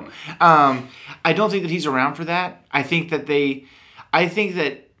we know. I don't think that he's around for that. I think that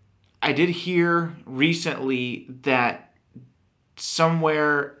I did hear recently that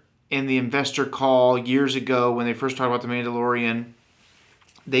somewhere in the investor call years ago when they first talked about The Mandalorian,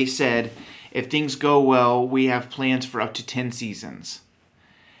 they said, if things go well, we have plans for up to 10 seasons.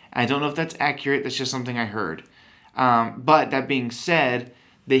 I don't know if that's accurate. That's just something I heard. But that being said,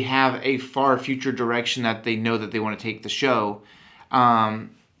 they have a far future direction that they know that they want to take the show. And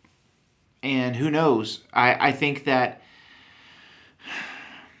who knows? I think that...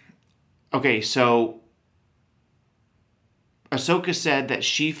 Okay, so Ahsoka said that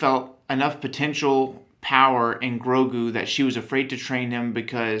she felt enough potential power in Grogu that she was afraid to train him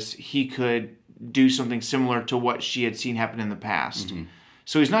because he could do something similar to what she had seen happen in the past. Mm-hmm.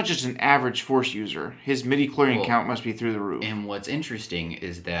 So he's not just an average Force user. His midi-chlorian count must be through the roof. And what's interesting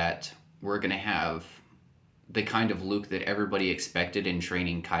is that we're going to have the kind of Luke that everybody expected in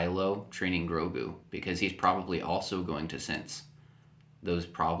training Kylo, training Grogu, because he's probably also going to sense those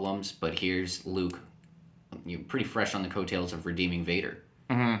problems. But here's Luke, pretty fresh on the coattails of redeeming Vader.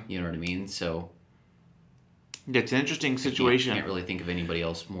 Mm-hmm. You know what I mean? So it's an interesting situation. I can't really think of anybody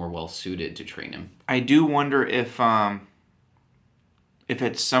else more well-suited to train him. I do wonder if at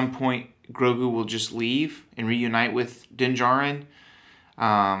some point Grogu will just leave and reunite with Din Djarin.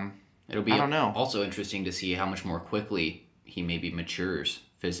 It'll be I don't know. Also interesting to see how much more quickly he maybe matures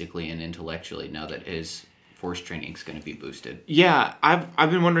physically and intellectually now that his Force training is going to be boosted. Yeah,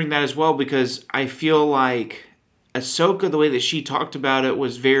 I've been wondering that as well because I feel like Ahsoka, the way that she talked about it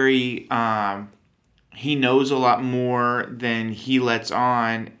was very... he knows a lot more than he lets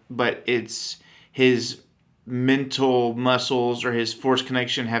on, but it's his mental muscles or his Force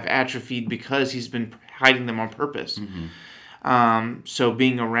connection have atrophied because he's been hiding them on purpose. Mm-hmm. So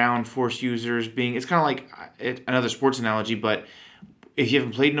being around Force users, it's kind of like another sports analogy, but if you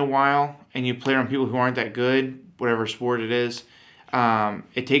haven't played in a while and you play around people who aren't that good, whatever sport it is,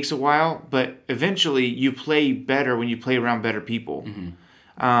 it takes a while, but eventually you play better when you play around better people. Mm-hmm.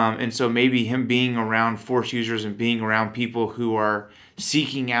 And so maybe him being around Force users and being around people who are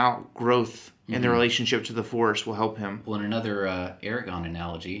seeking out growth in their relationship to the Force will help him. Well, in another Aragon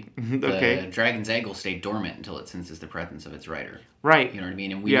analogy, okay. The dragon's egg will stay dormant until it senses the presence of its rider. Right. You know what I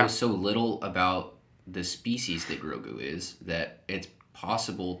mean? And we know so little about the species that Grogu is that it's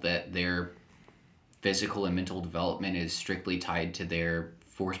possible that their physical and mental development is strictly tied to their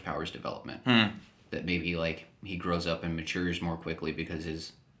Force powers development. That maybe he grows up and matures more quickly because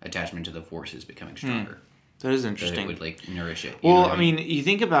his attachment to the Force is becoming stronger. That is interesting. That it would nourish it. Well, I mean, you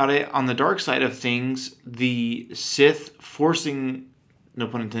think about it, on the dark side of things, the Sith forcing, no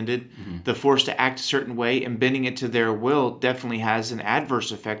pun intended, the Force to act a certain way and bending it to their will definitely has an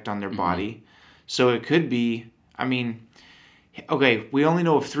adverse effect on their body. So it could be, I mean, okay, we only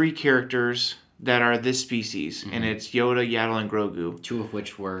know of 3 characters that are this species, and it's Yoda, Yaddle, and Grogu. 2 of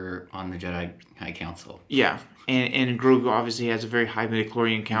which were on the Jedi High Council. Yeah, and Grogu obviously has a very high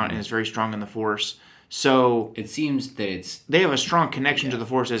midichlorian count and is very strong in the Force. So it seems that they have a strong connection to the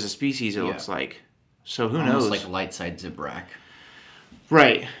Force as a species, it looks like. So who knows? Almost like a light side Zabrak.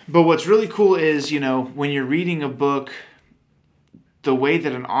 Right. But what's really cool is, when you're reading a book, the way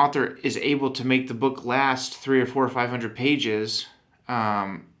that an author is able to make the book last 300 or 400 or 500 pages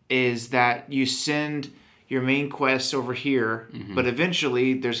is that you send your main quests over here, but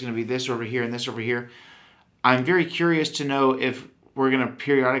eventually there's going to be this over here and this over here. I'm very curious to know if we're going to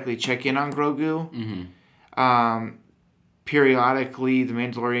periodically check in on Grogu. Periodically, the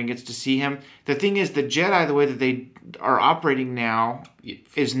Mandalorian gets to see him. The thing is, the Jedi, the way that they are operating now,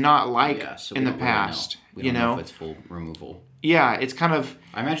 is not like in the past. We don't know if it's full removal. Yeah, it's kind of...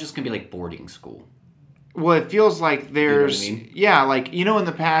 I imagine it's going to be like boarding school. Well, it feels like there's... You know what I mean? Yeah, in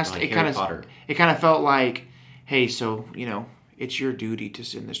the past, like it kind of felt like, hey, so, it's your duty to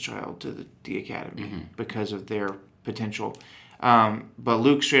send this child to the academy because of their potential. But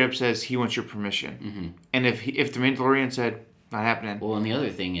Luke straight up says he wants your permission. And if the Mandalorian said, not happening. Well, and the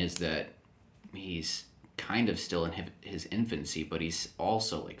other thing is that he's kind of still in his infancy, but he's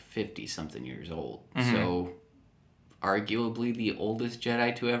also 50-something years old. So, arguably the oldest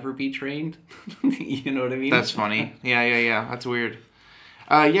Jedi to ever be trained. You know what I mean? That's funny. Yeah. That's weird.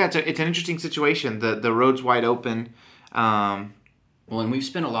 It's an interesting situation. The road's wide open. Well, and we've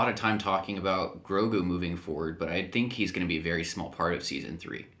spent a lot of time talking about Grogu moving forward, but I think he's going to be a very small part of season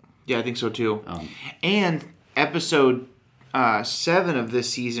 3. Yeah, I think so too. And episode 7 of this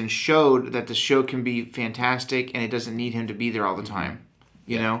season showed that the show can be fantastic, and it doesn't need him to be there all the time.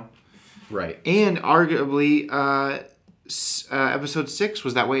 You know, right? And arguably, episode 6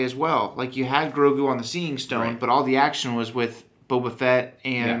 was that way as well. Like, you had Grogu on the Seeing Stone, but all the action was with Boba Fett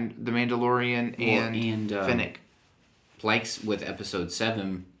and the Mandalorian and Fennec. Like with episode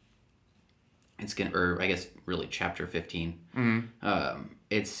 7, it's gonna, or I guess really chapter 15.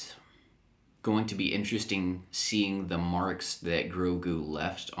 It's going to be interesting seeing the marks that Grogu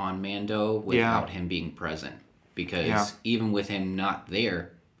left on Mando without him being present, because even with him not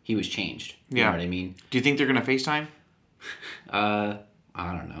there, he was changed. You know what I mean? Do you think they're gonna FaceTime? I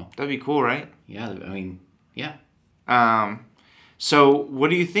don't know. That'd be cool, right? Yeah, I mean, yeah. So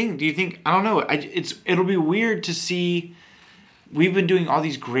what do you think? Do you think, I don't know, it'll be weird to see. We've been doing all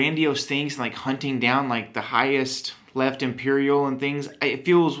these grandiose things, like hunting down like the highest left Imperial and things. It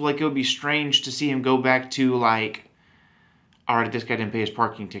feels like it would be strange to see him go back to like, all right, this guy didn't pay his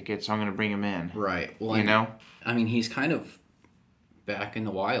parking ticket, so I'm going to bring him in. Right. Well, you know? I mean, he's kind of back in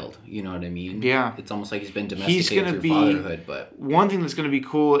the wild, you know what I mean? Yeah. It's almost like he's been domesticated through fatherhood, but... One thing that's going to be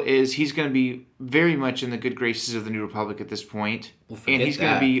cool is he's going to be very much in the good graces of the New Republic at this point. Well, and he's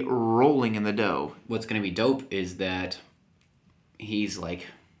going to be rolling in the dough. What's going to be dope is that he's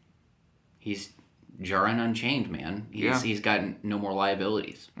Djarin Unchained, man. He's got no more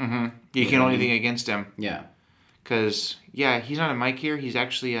liabilities. Mm-hmm. You can't hold anything against him. Yeah. Because, he's not a Mike here. He's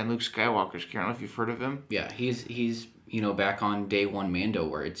actually on Luke Skywalker's character. I don't know if you've heard of him. Yeah, he's back on day one Mando,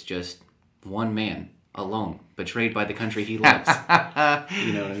 where it's just one man, alone, betrayed by the country he loves.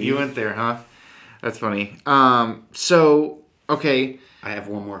 You know what I mean? You went there, huh? That's funny. So, okay. I have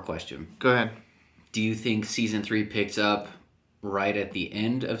one more question. Go ahead. Do you think season 3 picks up right at the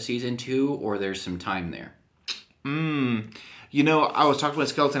end of season 2, or there's some time there? You know, I was talking with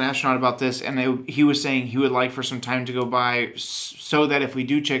Skeleton Astronaut about this, and he was saying he would like for some time to go by so that if we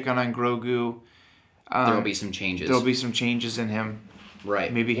do check on Grogu... there'll be some changes. There'll be some changes in him.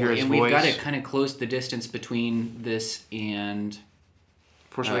 Right. Maybe hear his voice. And we've got to kind of close the distance between this and...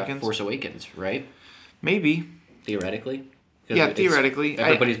 Force Awakens? Force Awakens, right? Maybe. Theoretically? Yeah, theoretically.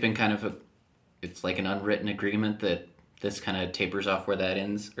 Everybody's been kind of... It's like an unwritten agreement that this kind of tapers off where that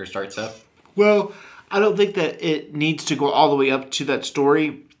ends or starts up. Well, I don't think that it needs to go all the way up to that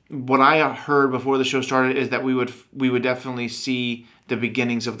story. What I heard before the show started is that we would definitely see the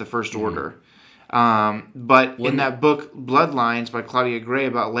beginnings of the First Order. But in that book, Bloodlines by Claudia Gray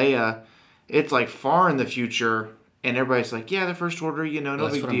about Leia, it's like far in the future, and everybody's like, yeah, the First Order, no big deal.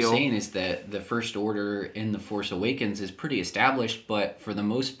 That's what I'm saying, is that the First Order in The Force Awakens is pretty established, but for the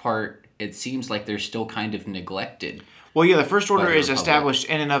most part, it seems like they're still kind of neglected. Well, yeah, the First Order is established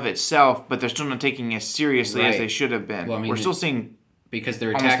in and of itself, but they're still not taking it as seriously as they should have been. Well, I mean, we're still seeing because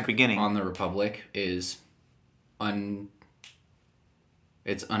their attack on the Republic is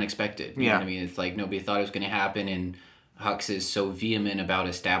it's unexpected. You know what I mean? It's like nobody thought it was going to happen, and Hux is so vehement about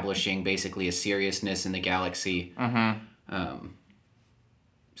establishing basically a seriousness in the galaxy.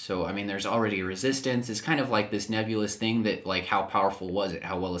 So, I mean, there's already a resistance. It's kind of like this nebulous thing that, like, how powerful was it?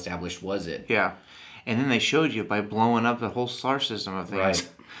 How well established was it? Yeah. And then they showed you by blowing up the whole star system of things. Right.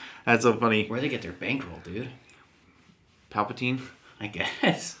 That's so funny. Where they get their bankroll, dude? Palpatine? I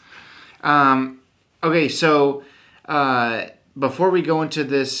guess. Okay, so before we go into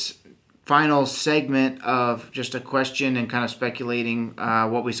this final segment of just a question and kind of speculating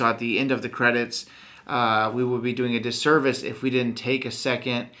what we saw at the end of the credits, we would be doing a disservice if we didn't take a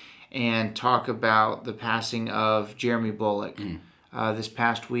second and talk about the passing of Jeremy Bulloch this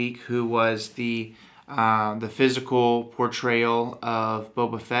past week, who was the physical portrayal of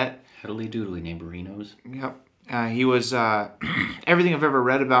Boba Fett. Heddly doodly neighborinos. Yep. He was, everything I've ever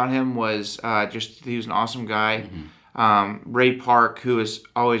read about him was he was an awesome guy. Ray Park, who is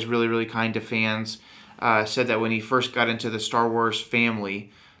always really, really kind to fans, said that when he first got into the Star Wars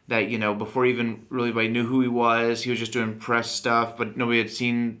family, that, before even really anybody knew who he was just doing press stuff, but nobody had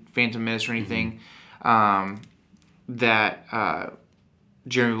seen Phantom Menace or anything, that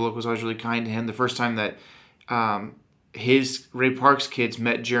Jeremy Bulloch was always really kind to him. The first time that Ray Park's kids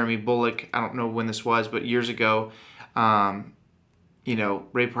met Jeremy Bulloch, I don't know when this was, but years ago,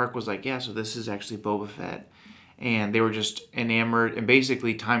 Ray Park was like, yeah, so this is actually Boba Fett. And they were just enamored, and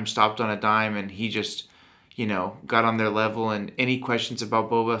basically time stopped on a dime, and he just, got on their level, and any questions about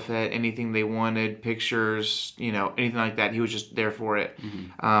Boba Fett, anything they wanted, pictures, anything like that, he was just there for it.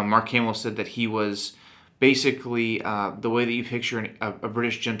 Mark Hamill said that he was basically the way that you picture a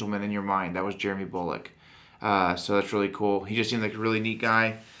British gentleman in your mind. That was Jeremy Bulloch. So that's really cool. He just seemed like a really neat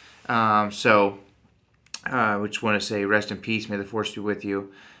guy. We just want to say rest in peace. May the force be with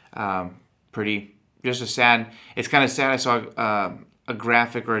you. Just a sad. It's kind of sad. I saw a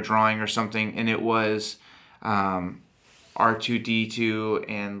graphic or a drawing or something, and it was R2D2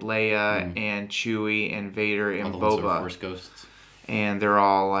 and Leia and Chewie and Vader and Boba. Force ghosts. And they're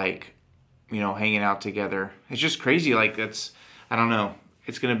all like, hanging out together. It's just crazy. Like I don't know.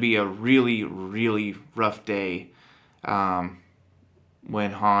 It's gonna be a really, really rough day when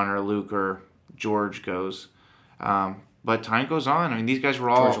Han or Luke or George goes. But time goes on. I mean, these guys were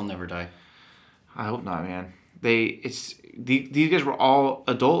all. George will never die. I hope not, man. These guys were all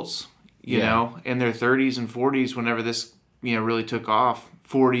adults, you know, in their 30s and 40s whenever this, really took off.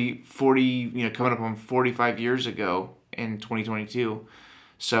 40, coming up on 45 years ago in 2022.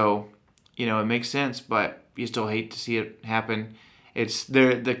 So, it makes sense, but you still hate to see it happen. It's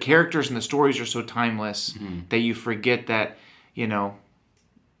the characters and the stories are so timeless that you forget that,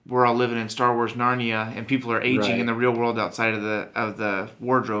 we're all living in Star Wars Narnia and people are aging in the real world outside of the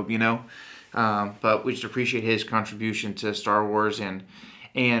wardrobe, But we just appreciate his contribution to Star Wars and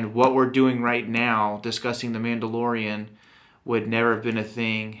what we're doing right now, discussing The Mandalorian, would never have been a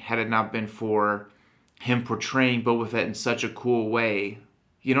thing had it not been for him portraying Boba Fett in such a cool way.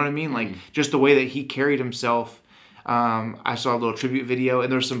 You know what I mean? Like, just the way that he carried himself. I saw a little tribute video,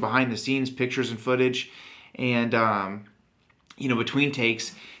 and there's some behind-the-scenes pictures and footage. And, between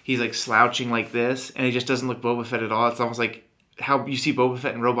takes, he's, like, slouching like this, and he just doesn't look Boba Fett at all. It's almost like how you see Boba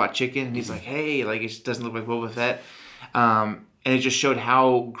Fett in Robot Chicken, and he's like, hey, like, it just doesn't look like Boba Fett. And it just showed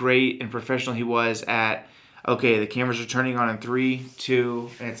how great and professional he was at, okay, the cameras are turning on in 3, 2,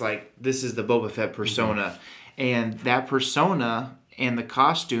 and it's like, this is the Boba Fett persona. And that persona and the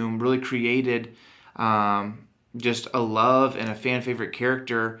costume really created just a love and a fan favorite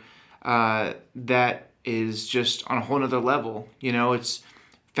character that is just on a whole nother level. It's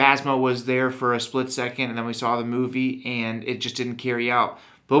Phasma was there for a split second, and then we saw the movie, and it just didn't carry out.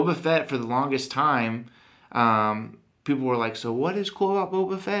 Boba Fett, for the longest time, people were like, so what is cool about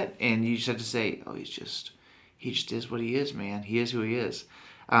Boba Fett? And you just had to say, oh, he just is what he is, man. He is who he is.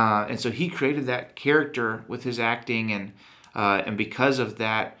 And so he created that character with his acting, and because of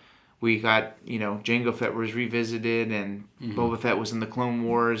that, we got, Jango Fett was revisited, and Boba Fett was in the Clone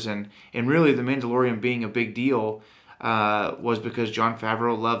Wars, and really The Mandalorian being a big deal was because Jon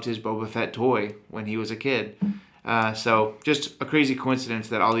Favreau loved his Boba Fett toy when he was a kid. So just a crazy coincidence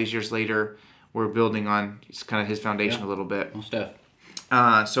that all these years later we're building on kind of his foundation a little bit. Most def.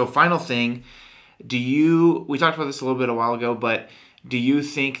 So final thing, we talked about this a little bit a while ago, but do you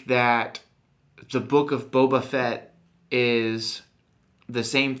think that the book of Boba Fett is the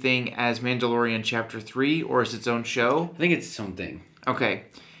same thing as Mandalorian Chapter 3, or is its own show? I think it's its own thing. Okay.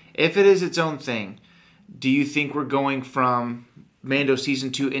 If it is its own thing, do you think we're going from Mando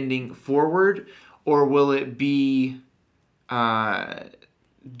Season 2 ending forward, or will it be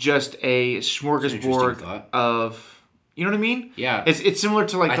just a smorgasbord of... You know what I mean? Yeah. It's similar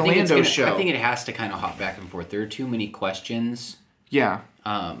to like the Lando show. I think it has to kind of hop back and forth. There are too many questions. Yeah.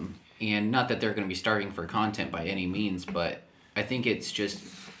 And not that they're going to be starving for content by any means, but I think it's just...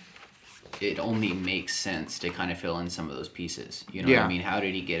 It only makes sense to kind of fill in some of those pieces. You know what I mean? How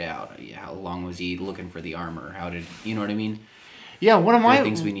did he get out? How long was he looking for the armor? You know what I mean? Yeah, one of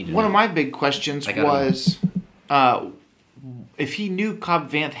my big questions was, if he knew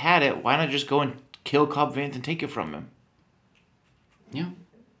Cobb Vanth had it, why not just go and kill Cobb Vanth and take it from him? Yeah.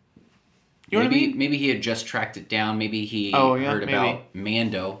 You know what I mean? Maybe he had just tracked it down. Maybe he heard about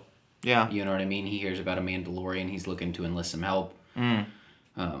Mando. Yeah. You know what I mean? He hears about a Mandalorian. He's looking to enlist some help.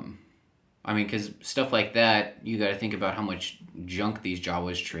 I mean, because stuff like that, you got to think about how much junk these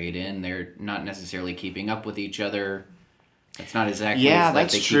Jawas trade in. They're not necessarily keeping up with each other. That's not exactly like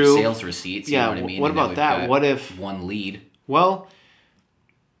they keep sales receipts. You know what I mean? What about that? What if one lead? Well,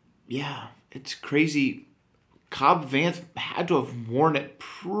 yeah, it's crazy. Cobb Vanth had to have worn it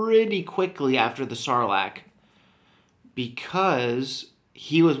pretty quickly after the Sarlacc, because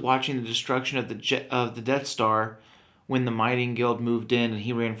he was watching the destruction of the Death Star when the Mighting Guild moved in and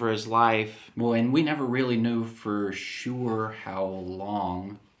he ran for his life. Well, and we never really knew for sure how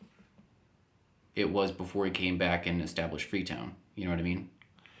long it was before he came back and established Freetown. You know what I mean?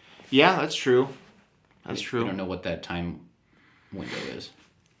 Yeah, that's true. That's true. We don't know what that time window is.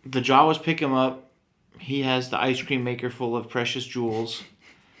 The Jawas pick him up. He has the ice cream maker full of precious jewels.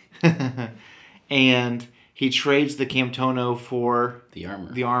 And he trades the Camtono for the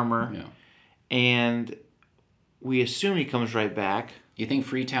armor. Yeah. And we assume he comes right back. You think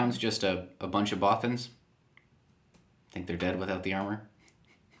Freetown's just a bunch of Bothans? Think they're dead without the armor?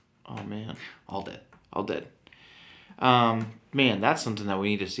 Oh, man. All dead. All dead. Man, that's something that we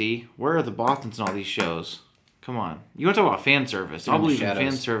need to see. Where are the Bothans in all these shows? Come on. You want to talk about fan service. I'll believe in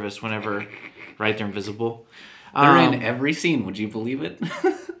fan service whenever, right, they're invisible. They're in every scene. Would you believe it?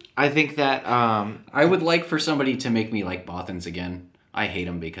 I think that... I would like for somebody to make me like Bothans again. I hate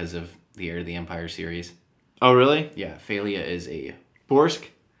them because of the Heir to the Empire series. Oh, really? Yeah, Phalia is a... Borsk?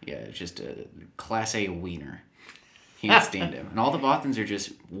 Yeah, just a Class A wiener. Can't stand him. And all the Bothans are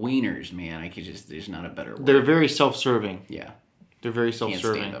just wieners, man. There's not a better word. They're very self-serving. Yeah. They're very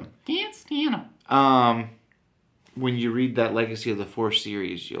self-serving. Can't stand them. When you read that Legacy of the Force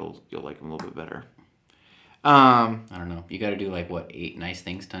series, you'll like them a little bit better. I don't know. You got to do 8 nice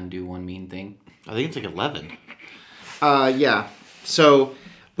things to undo one mean thing? I think it's 11. Yeah. So,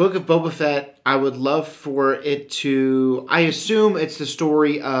 Book of Boba Fett, I would love for it to... I assume it's the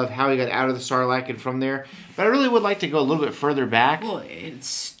story of how he got out of the Sarlacc and from there. But I really would like to go a little bit further back. Well, it's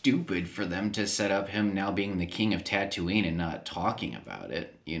stupid for them to set up him now being the king of Tatooine and not talking about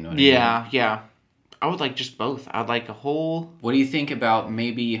it. You know what I mean? Yeah. I would like just both. I'd like a whole... What do you think about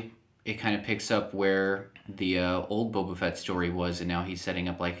maybe it kind of picks up where the old Boba Fett story was, and now he's setting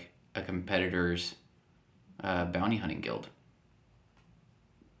up a competitor's bounty hunting guild?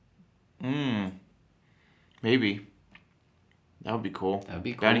 Maybe. That would be cool. That would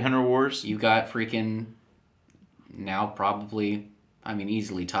be cool. Bounty Hunter Wars. You got freaking now probably,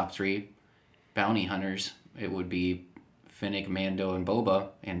 easily top 3 bounty hunters. It would be Finnick, Mando, and Boba,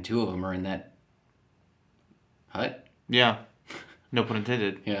 and 2 of them are in that hut. Yeah. No pun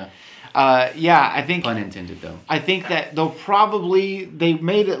intended. Yeah. I think... Pun intended, though. I think that they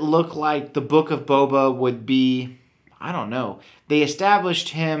made it look like the Book of Boba would be... I don't know. They established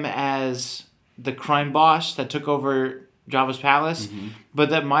him as the crime boss that took over Jabba's palace,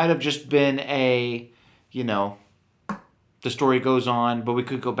 but that might have just been the story goes on, but we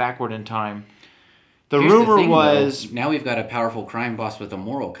could go backward in time. Here's rumor the thing, was... though, now we've got a powerful crime boss with a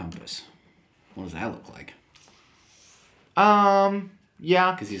moral compass. What does that look like?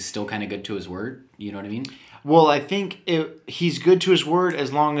 Yeah. Because he's still kind of good to his word, you know what I mean? Well, I think he's good to his word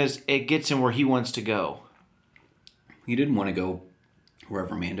as long as it gets him where he wants to go. He didn't want to go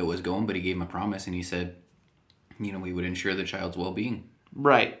wherever Mando was going, but he gave him a promise, and he said, we would ensure the child's well-being.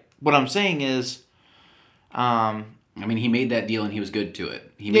 Right. What I'm saying is... he made that deal, and he was good to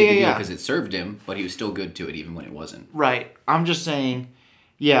it. He made the deal because it served him, but he was still good to it even when it wasn't. Right. I'm just saying,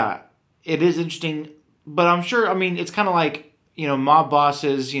 it is interesting, but I'm sure, it's kind of like, mob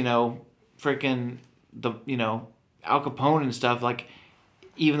bosses, freaking Al Capone and stuff,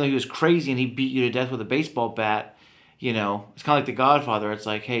 even though he was crazy and he beat you to death with a baseball bat, it's kind of like The Godfather. It's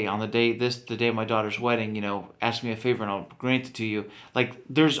like, hey, on the day of my daughter's wedding, ask me a favor and I'll grant it to you.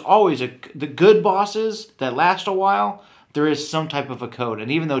 There's always the good bosses that last a while, there is some type of a code. And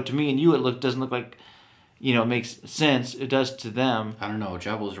even though to me and you doesn't look like, it makes sense, it does to them. I don't know.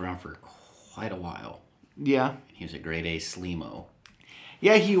 Jabba was around for quite a while. Yeah. He was a grade A Sleemo.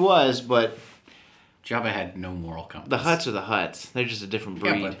 Yeah, he was, but... Jabba had no moral compass. The Hutts are the Hutts. They're just a different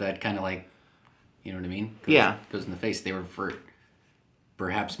breed. Yeah, but that kind of you know what I mean? Goes in the face. They were for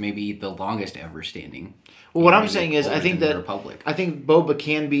perhaps maybe the longest ever standing. Well, what I'm saying is, I think Republic. I think Boba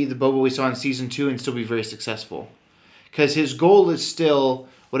can be the Boba we saw in Season 2 and still be very successful. Because his goal is still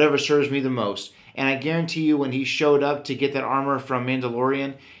whatever serves me the most. And I guarantee you when he showed up to get that armor from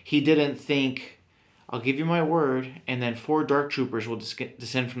Mandalorian, he didn't think... I'll give you my word, and then 4 dark troopers will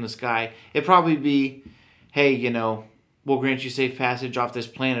descend from the sky. It'd probably be, hey, we'll grant you safe passage off this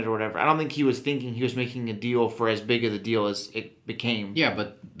planet or whatever. I don't think he was thinking he was making a deal for as big of a deal as it became. Yeah,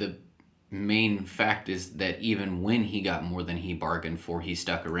 but the main fact is that even when he got more than he bargained for, he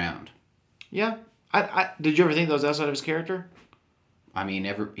stuck around. Yeah. Did you ever think that was outside of his character?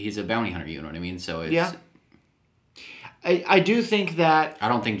 He's a bounty hunter, you know what I mean? So it's... Yeah. I do think that... I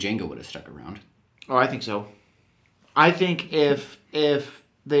don't think Jango would have stuck around. Oh, I think so. I think if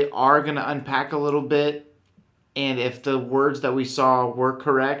they are going to unpack a little bit, and if the words that we saw were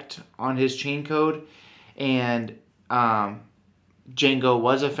correct on his chain code, and Jango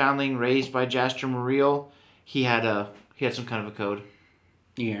was a foundling raised by Jaster Muriel, he had some kind of a code.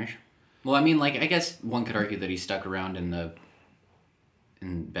 Yeah. Well, I guess one could argue that he stuck around in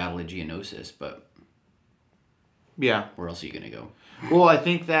Battle of Geonosis, but yeah, where else are you going to go? Well, I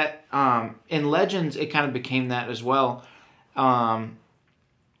think that in Legends, it kind of became that as well. I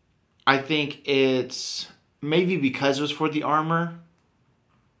think it's maybe because it was for the armor.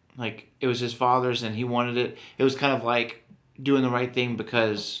 It was his father's and he wanted it. It was kind of like doing the right thing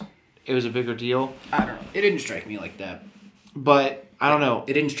because it was a bigger deal. I don't know. It didn't strike me like that. But, I don't know.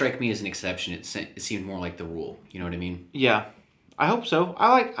 It didn't strike me as an exception. It seemed more like the rule. You know what I mean? Yeah. I hope so.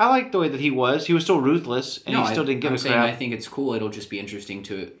 I like the way that he was. He was still ruthless, and he still didn't give a crap. I think it's cool. It'll just be interesting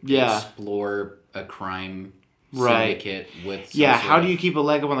to Yeah. explore a crime Right. syndicate with. Yeah, how do you keep a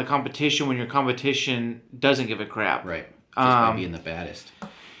leg up on the competition when your competition doesn't give a crap? Right. Just by being the baddest.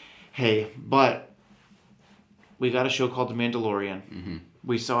 Hey, but we got a show called The Mandalorian. Mm-hmm.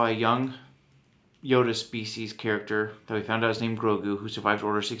 We saw a young Yoda species character that we found out is named Grogu, who survived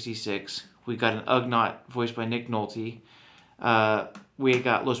Order 66. We got an Ugnaught voiced by Nick Nolte. We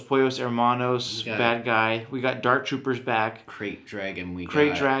got Los Pollos Hermanos, bad guy. We got Dark Troopers back. Crate Dragon. We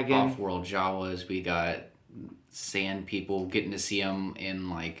Crate got Dragon. Off-World Jawas. We got Sand People, getting to see them in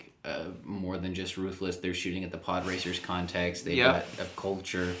like more than just ruthless. They're shooting at the pod racers context. They got a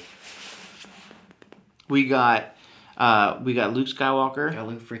culture. We got Luke Skywalker. Got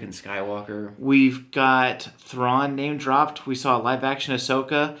Luke freaking Skywalker. We've got Thrawn name dropped. We saw live action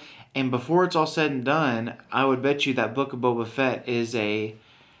Ahsoka. And before it's all said and done, I would bet you that Book of Boba Fett is a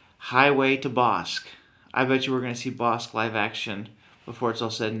highway to Bossk. I bet you we're going to see Bossk live action before it's all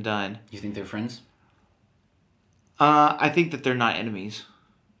said and done. You think they're friends? I think that they're not enemies.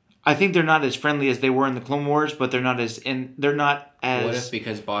 I think they're not as friendly as they were in the Clone Wars, but they're not as. What if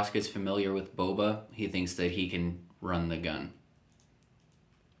because Bossk is familiar with Boba, he thinks that he can run the gun?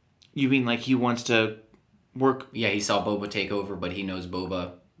 You mean like he wants to work? Yeah, he saw Boba take over, but he knows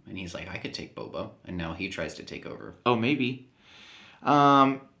Boba. And he's like, I could take Boba. And now he tries to take over. Oh, maybe.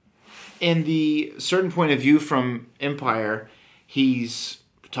 In the certain point of view from Empire, he's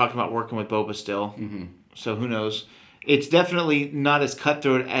talking about working with Boba still. Mm-hmm. So who knows? It's definitely not as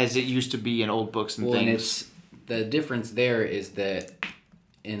cutthroat as it used to be in old books and things. And the difference there is that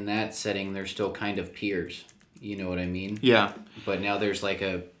in that setting, they're still kind of peers. You know what I mean? Yeah. But now there's like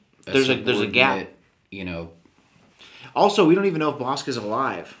there's a gap. You know. Also, we don't even know if Bossk is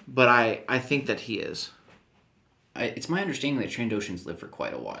alive, but I think that he is. It's my understanding that Trandoshans live for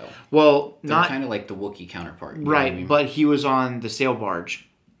quite a while. Well, they're not kind of like the Wookiee counterpart. Right, I mean? But he was on the sail barge.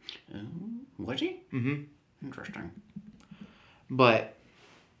 Was he? Mm-hmm. Interesting. But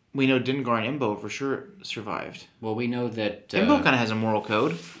we know Dengar and Imbo for sure survived. Well, we know that Imbo kind of has a moral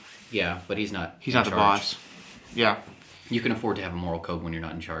code. Yeah, but he's not. He's not the boss. Yeah. You can afford to have a moral code when you're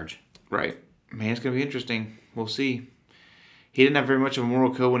not in charge. Right. Man, it's gonna be interesting. We'll see. He didn't have very much of a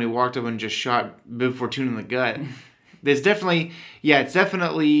moral code when he walked up and just shot Bib Fortuna in the gut. It's definitely.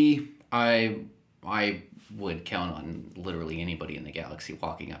 I would count on literally anybody in the galaxy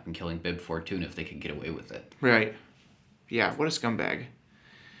walking up and killing Bib Fortuna if they could get away with it. Right. Yeah, what a scumbag.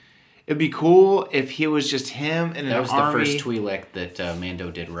 It'd be cool if he was just him and an army. That was the first Twi'lek that Mando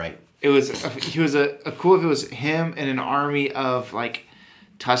did right. It was cool if it was him and an army of like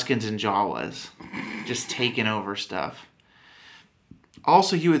Tuskens and Jawas just taking over stuff.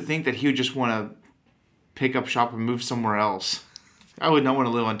 Also, you would think that he would just want to pick up shop and move somewhere else. I would not want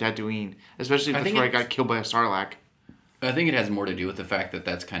to live on Tatooine, especially before I got killed by a Sarlacc. I think it has more to do with the fact that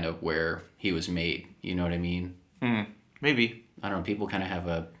that's kind of where he was made. You know what I mean? Maybe. I don't know. People kind of have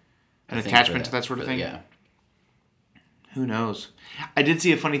an attachment to that sort of thing? Yeah. Who knows? I did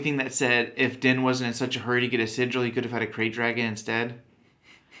see a funny thing that said if Din wasn't in such a hurry to get a sigil, he could have had a Krayt Dragon instead.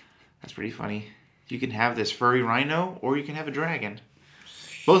 That's pretty funny. You can have this furry rhino, or you can have a dragon.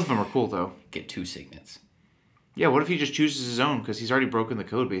 Both of them are cool, though. Get 2 signets. Yeah, what if he just chooses his own? Because he's already broken the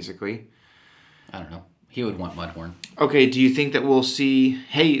code, basically. I don't know. He would want Mudhorn. Okay, do you think that we'll see...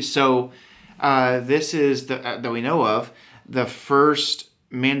 Hey, so this is, that we know of, the first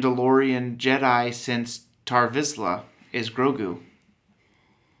Mandalorian Jedi since Tar Vizsla is Grogu.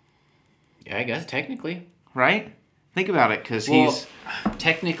 Yeah, I guess, technically. Right? Think about it, because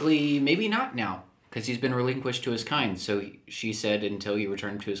technically, maybe not now. Because he's been relinquished to his kind. So she said, until you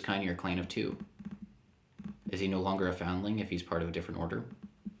return to his kind, you're a clan of 2. Is he no longer a foundling if he's part of a different order?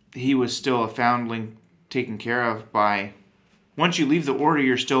 He was still a foundling taken care of by... Once you leave the order,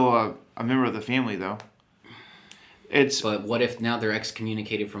 you're still a member of the family, though. But what if now they're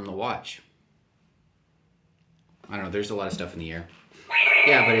excommunicated from the Watch? I don't know. There's a lot of stuff in the air.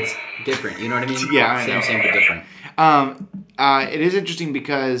 Yeah, but it's different. You know what I mean? Yeah, I know. Same, but different. It is interesting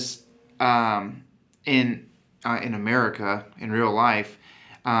because in America, in real life,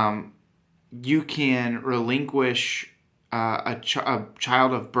 you can relinquish a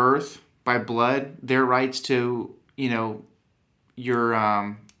child of birth by blood their rights to, your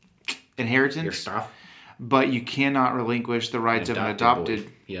inheritance. Your stuff. But you cannot relinquish the rights of an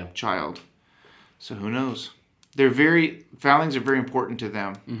adopted child. So who knows? Foundlings are very important to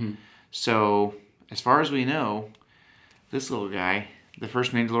them. Mm-hmm. So as far as we know, this little guy, the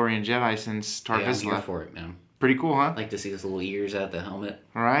first Mandalorian Jedi since Tar Vizsla. I'm here for it, man. Pretty cool, huh? I'd like to see his little ears out the helmet.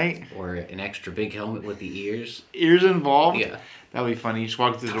 Right? Or an extra big helmet with the ears. Ears involved? Yeah. That would be funny. You just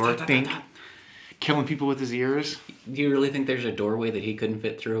walk through the door, think, killing people with his ears. Do you really think there's a doorway that he couldn't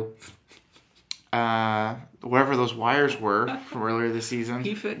fit through? Wherever those wires were from earlier this season.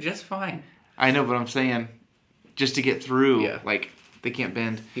 He fit just fine. I know, but I'm saying, just to get through, Yeah. like, they can't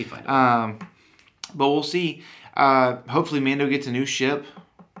bend. He'd find it. But we'll see. Hopefully Mando gets a new ship.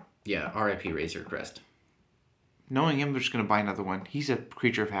 Yeah, R.I.P. Razor Crest. Knowing him, we're just going to buy another one. He's a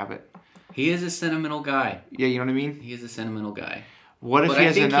creature of habit. He is a sentimental guy. Yeah, you know what I mean? He is a sentimental guy. What if But he I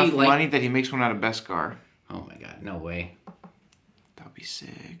has think enough money that he makes one out of Beskar? Oh my god, no way. That would be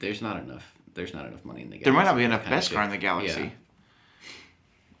sick. There's not enough money in the galaxy. There might not be enough Kind of Beskar in the galaxy. Yeah.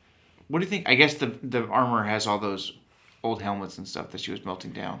 What do you think? I guess the armor has all those old helmets and stuff that she was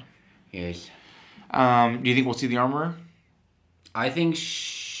melting down. Yes. Do you think we'll see the armor? I think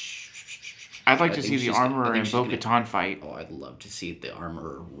I'd like to see the armor and Bo-Katan Bo-Katan fight. Oh, I'd love to see the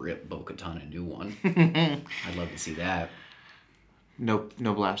armor rip Bo-Katan a new one. I'd love to see that. No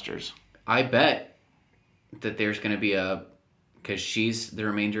blasters. I bet that there's going to be because she's the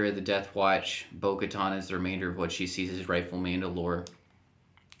remainder of the Death Watch. Bo-Katan is the remainder of what she sees as rightful Mandalore.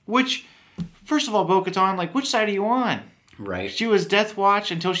 Which, first of all, Bo-Katan, like, which side are you on? Right. She was Death Watch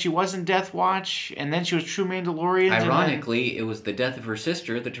until she wasn't Death Watch, and then she was true Mandalorian. Ironically, it was the death of her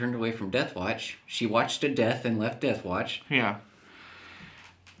sister that turned away from Death Watch. She watched a death and left Death Watch. Yeah.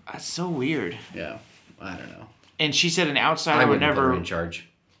 That's so weird. Yeah, I don't know. And she said an outsider would never... put her in charge.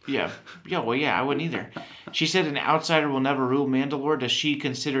 Yeah, I wouldn't either. She said an outsider will never rule Mandalore. Does she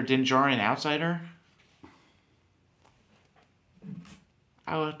consider Din Djarin an outsider?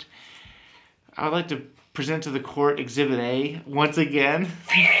 I would like to present to the court Exhibit A once again.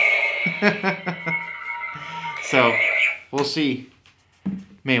 So, we'll see.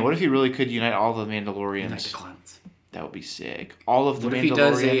 Man, what if he really could unite all the Mandalorians? Unite the clans. That would be sick. All of the What if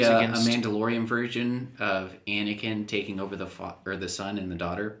Mandalorians he does a against... Mandalorian version of Anakin taking over the son and the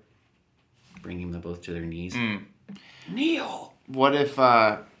daughter, bringing them both to their knees? Kneel. What if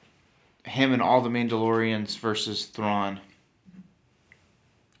him and all the Mandalorians versus Thrawn?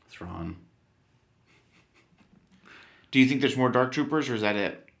 Thrawn. Do you think there's more Dark Troopers, or is that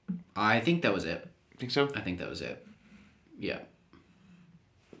it? I think that was it. Think so? I think that was it. Yeah.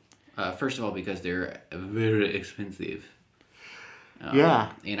 First of all, because they're very expensive.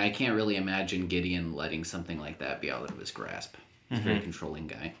 Yeah. And I can't really imagine Gideon letting something like that be out of his grasp. He's a very controlling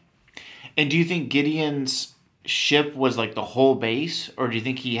guy. And do you think Gideon's ship was like the whole base, or do you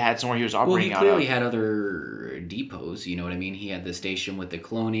think he had somewhere he was operating out of? Well, he clearly had other depots, you know what I mean? He had the station with the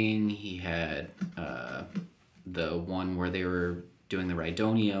cloning. He had the one where they were doing the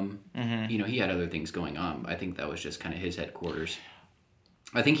Rhydonium. You know, he had other things going on. I think that was just kind of his headquarters.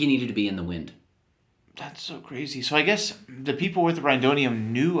 I think he needed to be in the wind. That's so crazy. So I guess the people with the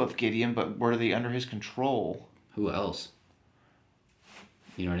Rhydonium knew of Gideon, but were they under his control? Who else?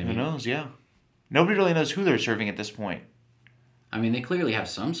 You know what I mean? Who knows, yeah. Nobody really knows who they're serving at this point. I mean, they clearly have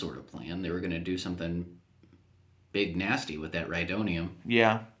some sort of plan. They were going to do something big nasty with that Rhydonium.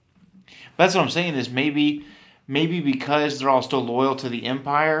 Yeah. But that's what I'm saying is maybe because they're all still loyal to the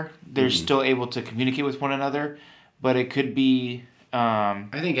Empire, they're still able to communicate with one another. But it could be... I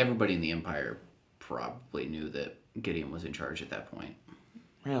think everybody in the Empire probably knew that Gideon was in charge at that point.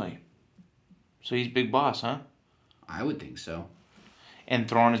 Really? So he's big boss, huh? I would think so. And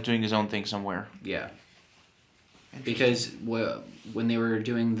Thrawn is doing his own thing somewhere. Yeah. Because when they were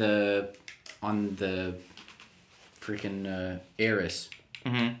doing on the freaking Eris,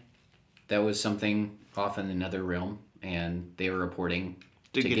 that was something off in another realm, and they were reporting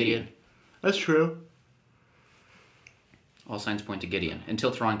to Gideon. That's true. All signs point to Gideon,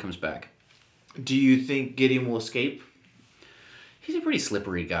 until Thrawn comes back. Do you think Gideon will escape? He's a pretty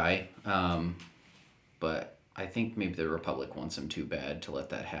slippery guy, but I think maybe the Republic wants him too bad to let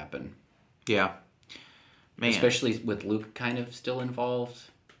that happen. Yeah. Man. Especially with Luke kind of still involved.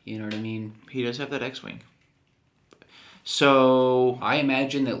 You know what I mean? He does have that X-Wing. So... I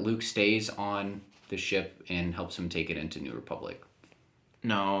imagine that Luke stays on the ship and helps him take it into New Republic.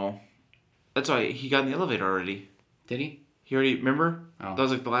 No. That's why he got in the elevator already. Did he? He already... Remember? Oh. That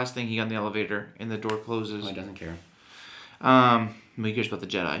was like the last thing he got in the elevator, and the door closes. Oh, he doesn't care. He cares about the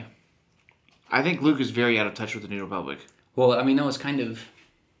Jedi. I think Luke is very out of touch with the New Republic. Well, I mean, that's kind of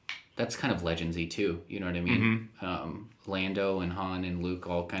Legendsy too. You know what I mean? Lando and Han and Luke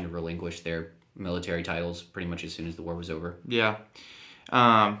all kind of relinquished their military titles pretty much as soon as the war was over. Yeah.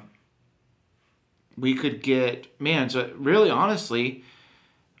 We could get... Man, so really, honestly,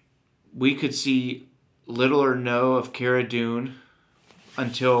 we could see little or no of Cara Dune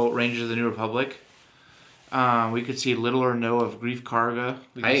until Rangers of the New Republic. We could see little or no of Grief Karga.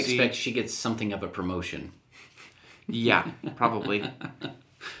 I expect she gets something of a promotion. Yeah, probably.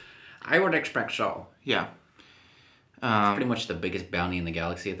 I would expect so. Yeah. It's pretty much the biggest bounty in the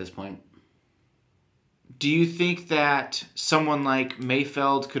galaxy at this point. Do you think that someone like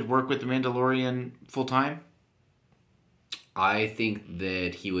Mayfeld could work with the Mandalorian full time? I think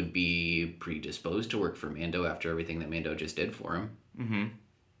that he would be predisposed to work for Mando after everything that Mando just did for him. Mm-hmm.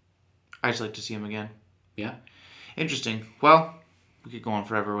 I'd just like to see him again. Yeah. Interesting. Well, we could go on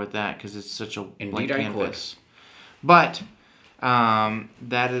forever with that because it's such a blank canvas. But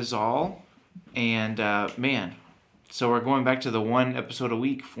that is all. And man, so we're going back to the 1 episode a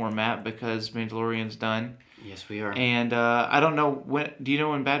week format because Mandalorian's done. Yes, we are. And I don't know when. Do you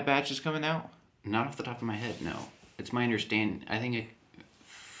know when Bad Batch is coming out? Not off the top of my head, no. It's my understanding. I think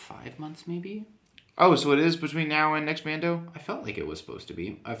 5 months, maybe. Oh, so it is between now and next Mando? I felt like it was supposed to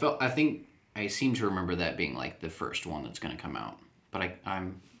be. I seem to remember that being like the first one that's going to come out. But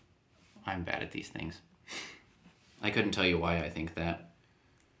I'm bad at these things. I couldn't tell you why I think that.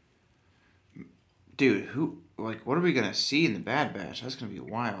 Dude, what are we going to see in the Bad Batch? That's going to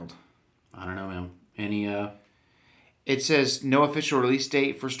be wild. I don't know, man. Any, It says no official release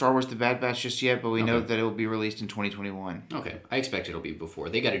date for Star Wars The Bad Batch just yet, but we know that it will be released in 2021. Okay. I expect it'll be before.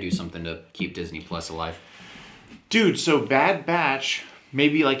 They got to do something to keep Disney Plus alive. Dude, so Bad Batch,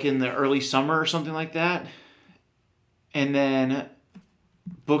 maybe like in the early summer or something like that. And then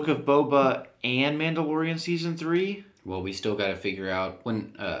Book of Boba and Mandalorian Season 3. Well, we still got to figure out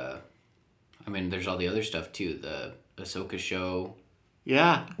when, there's all the other stuff too. The Ahsoka show.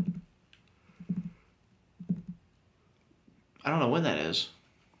 Yeah. I don't know when that is.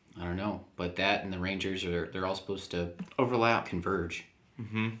 I don't know, but that and the Rangers they're all supposed to overlap, converge.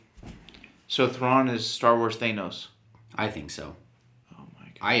 Mm-hmm. So Thrawn is Star Wars Thanos. I think so. Oh my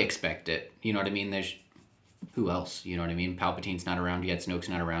god. I expect it. You know what I mean? There's who else? You know what I mean? Palpatine's not around yet. Snoke's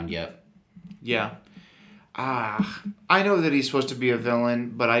not around yet. Yeah. I know that he's supposed to be a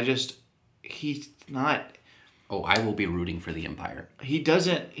villain, but he's not. Oh, I will be rooting for the Empire. He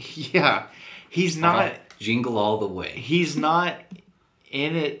doesn't. Yeah, he's not. Jingle all the way. He's not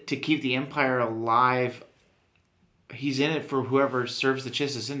in it to keep the Empire alive. He's in it for whoever serves the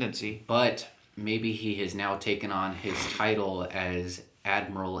Chiss Ascendancy. But maybe he has now taken on his title as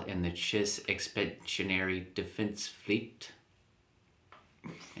Admiral in the Chiss Expeditionary Defense Fleet.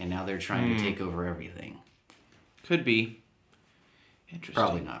 And now they're trying to take over everything. Could be. Interesting.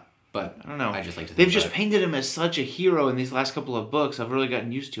 Probably not. But I don't know. I just like to think they've just painted him as such a hero in these last couple of books. I've really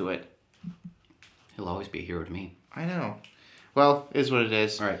gotten used to it. He'll always be a hero to me. I know. Well, it is what it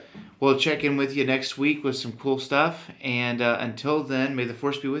is. All right. We'll check in with you next week with some cool stuff. And until then, may the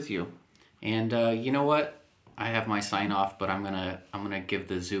Force be with you. And you know what? I have my sign off, but I'm gonna give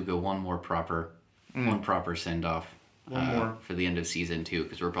the Zuga one proper send off. One more for the end of season 2,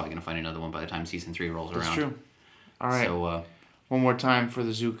 because we're probably gonna find another one by the time season 3 rolls around. That's true. All right. So one more time for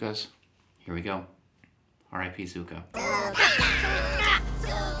the Zukas. Here we go. R.I.P. Zuka.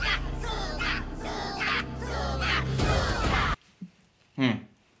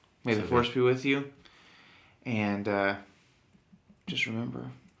 May the Force be with you. And just remember.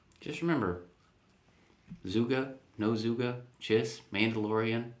 Zuga, no Zuga, Chiss,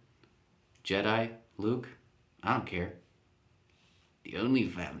 Mandalorian, Jedi, Luke. I don't care. The only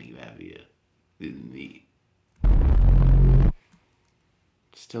family you have here is me.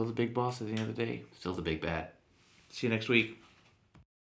 Still the big boss at the end of the day. Still the big bad. See you next week.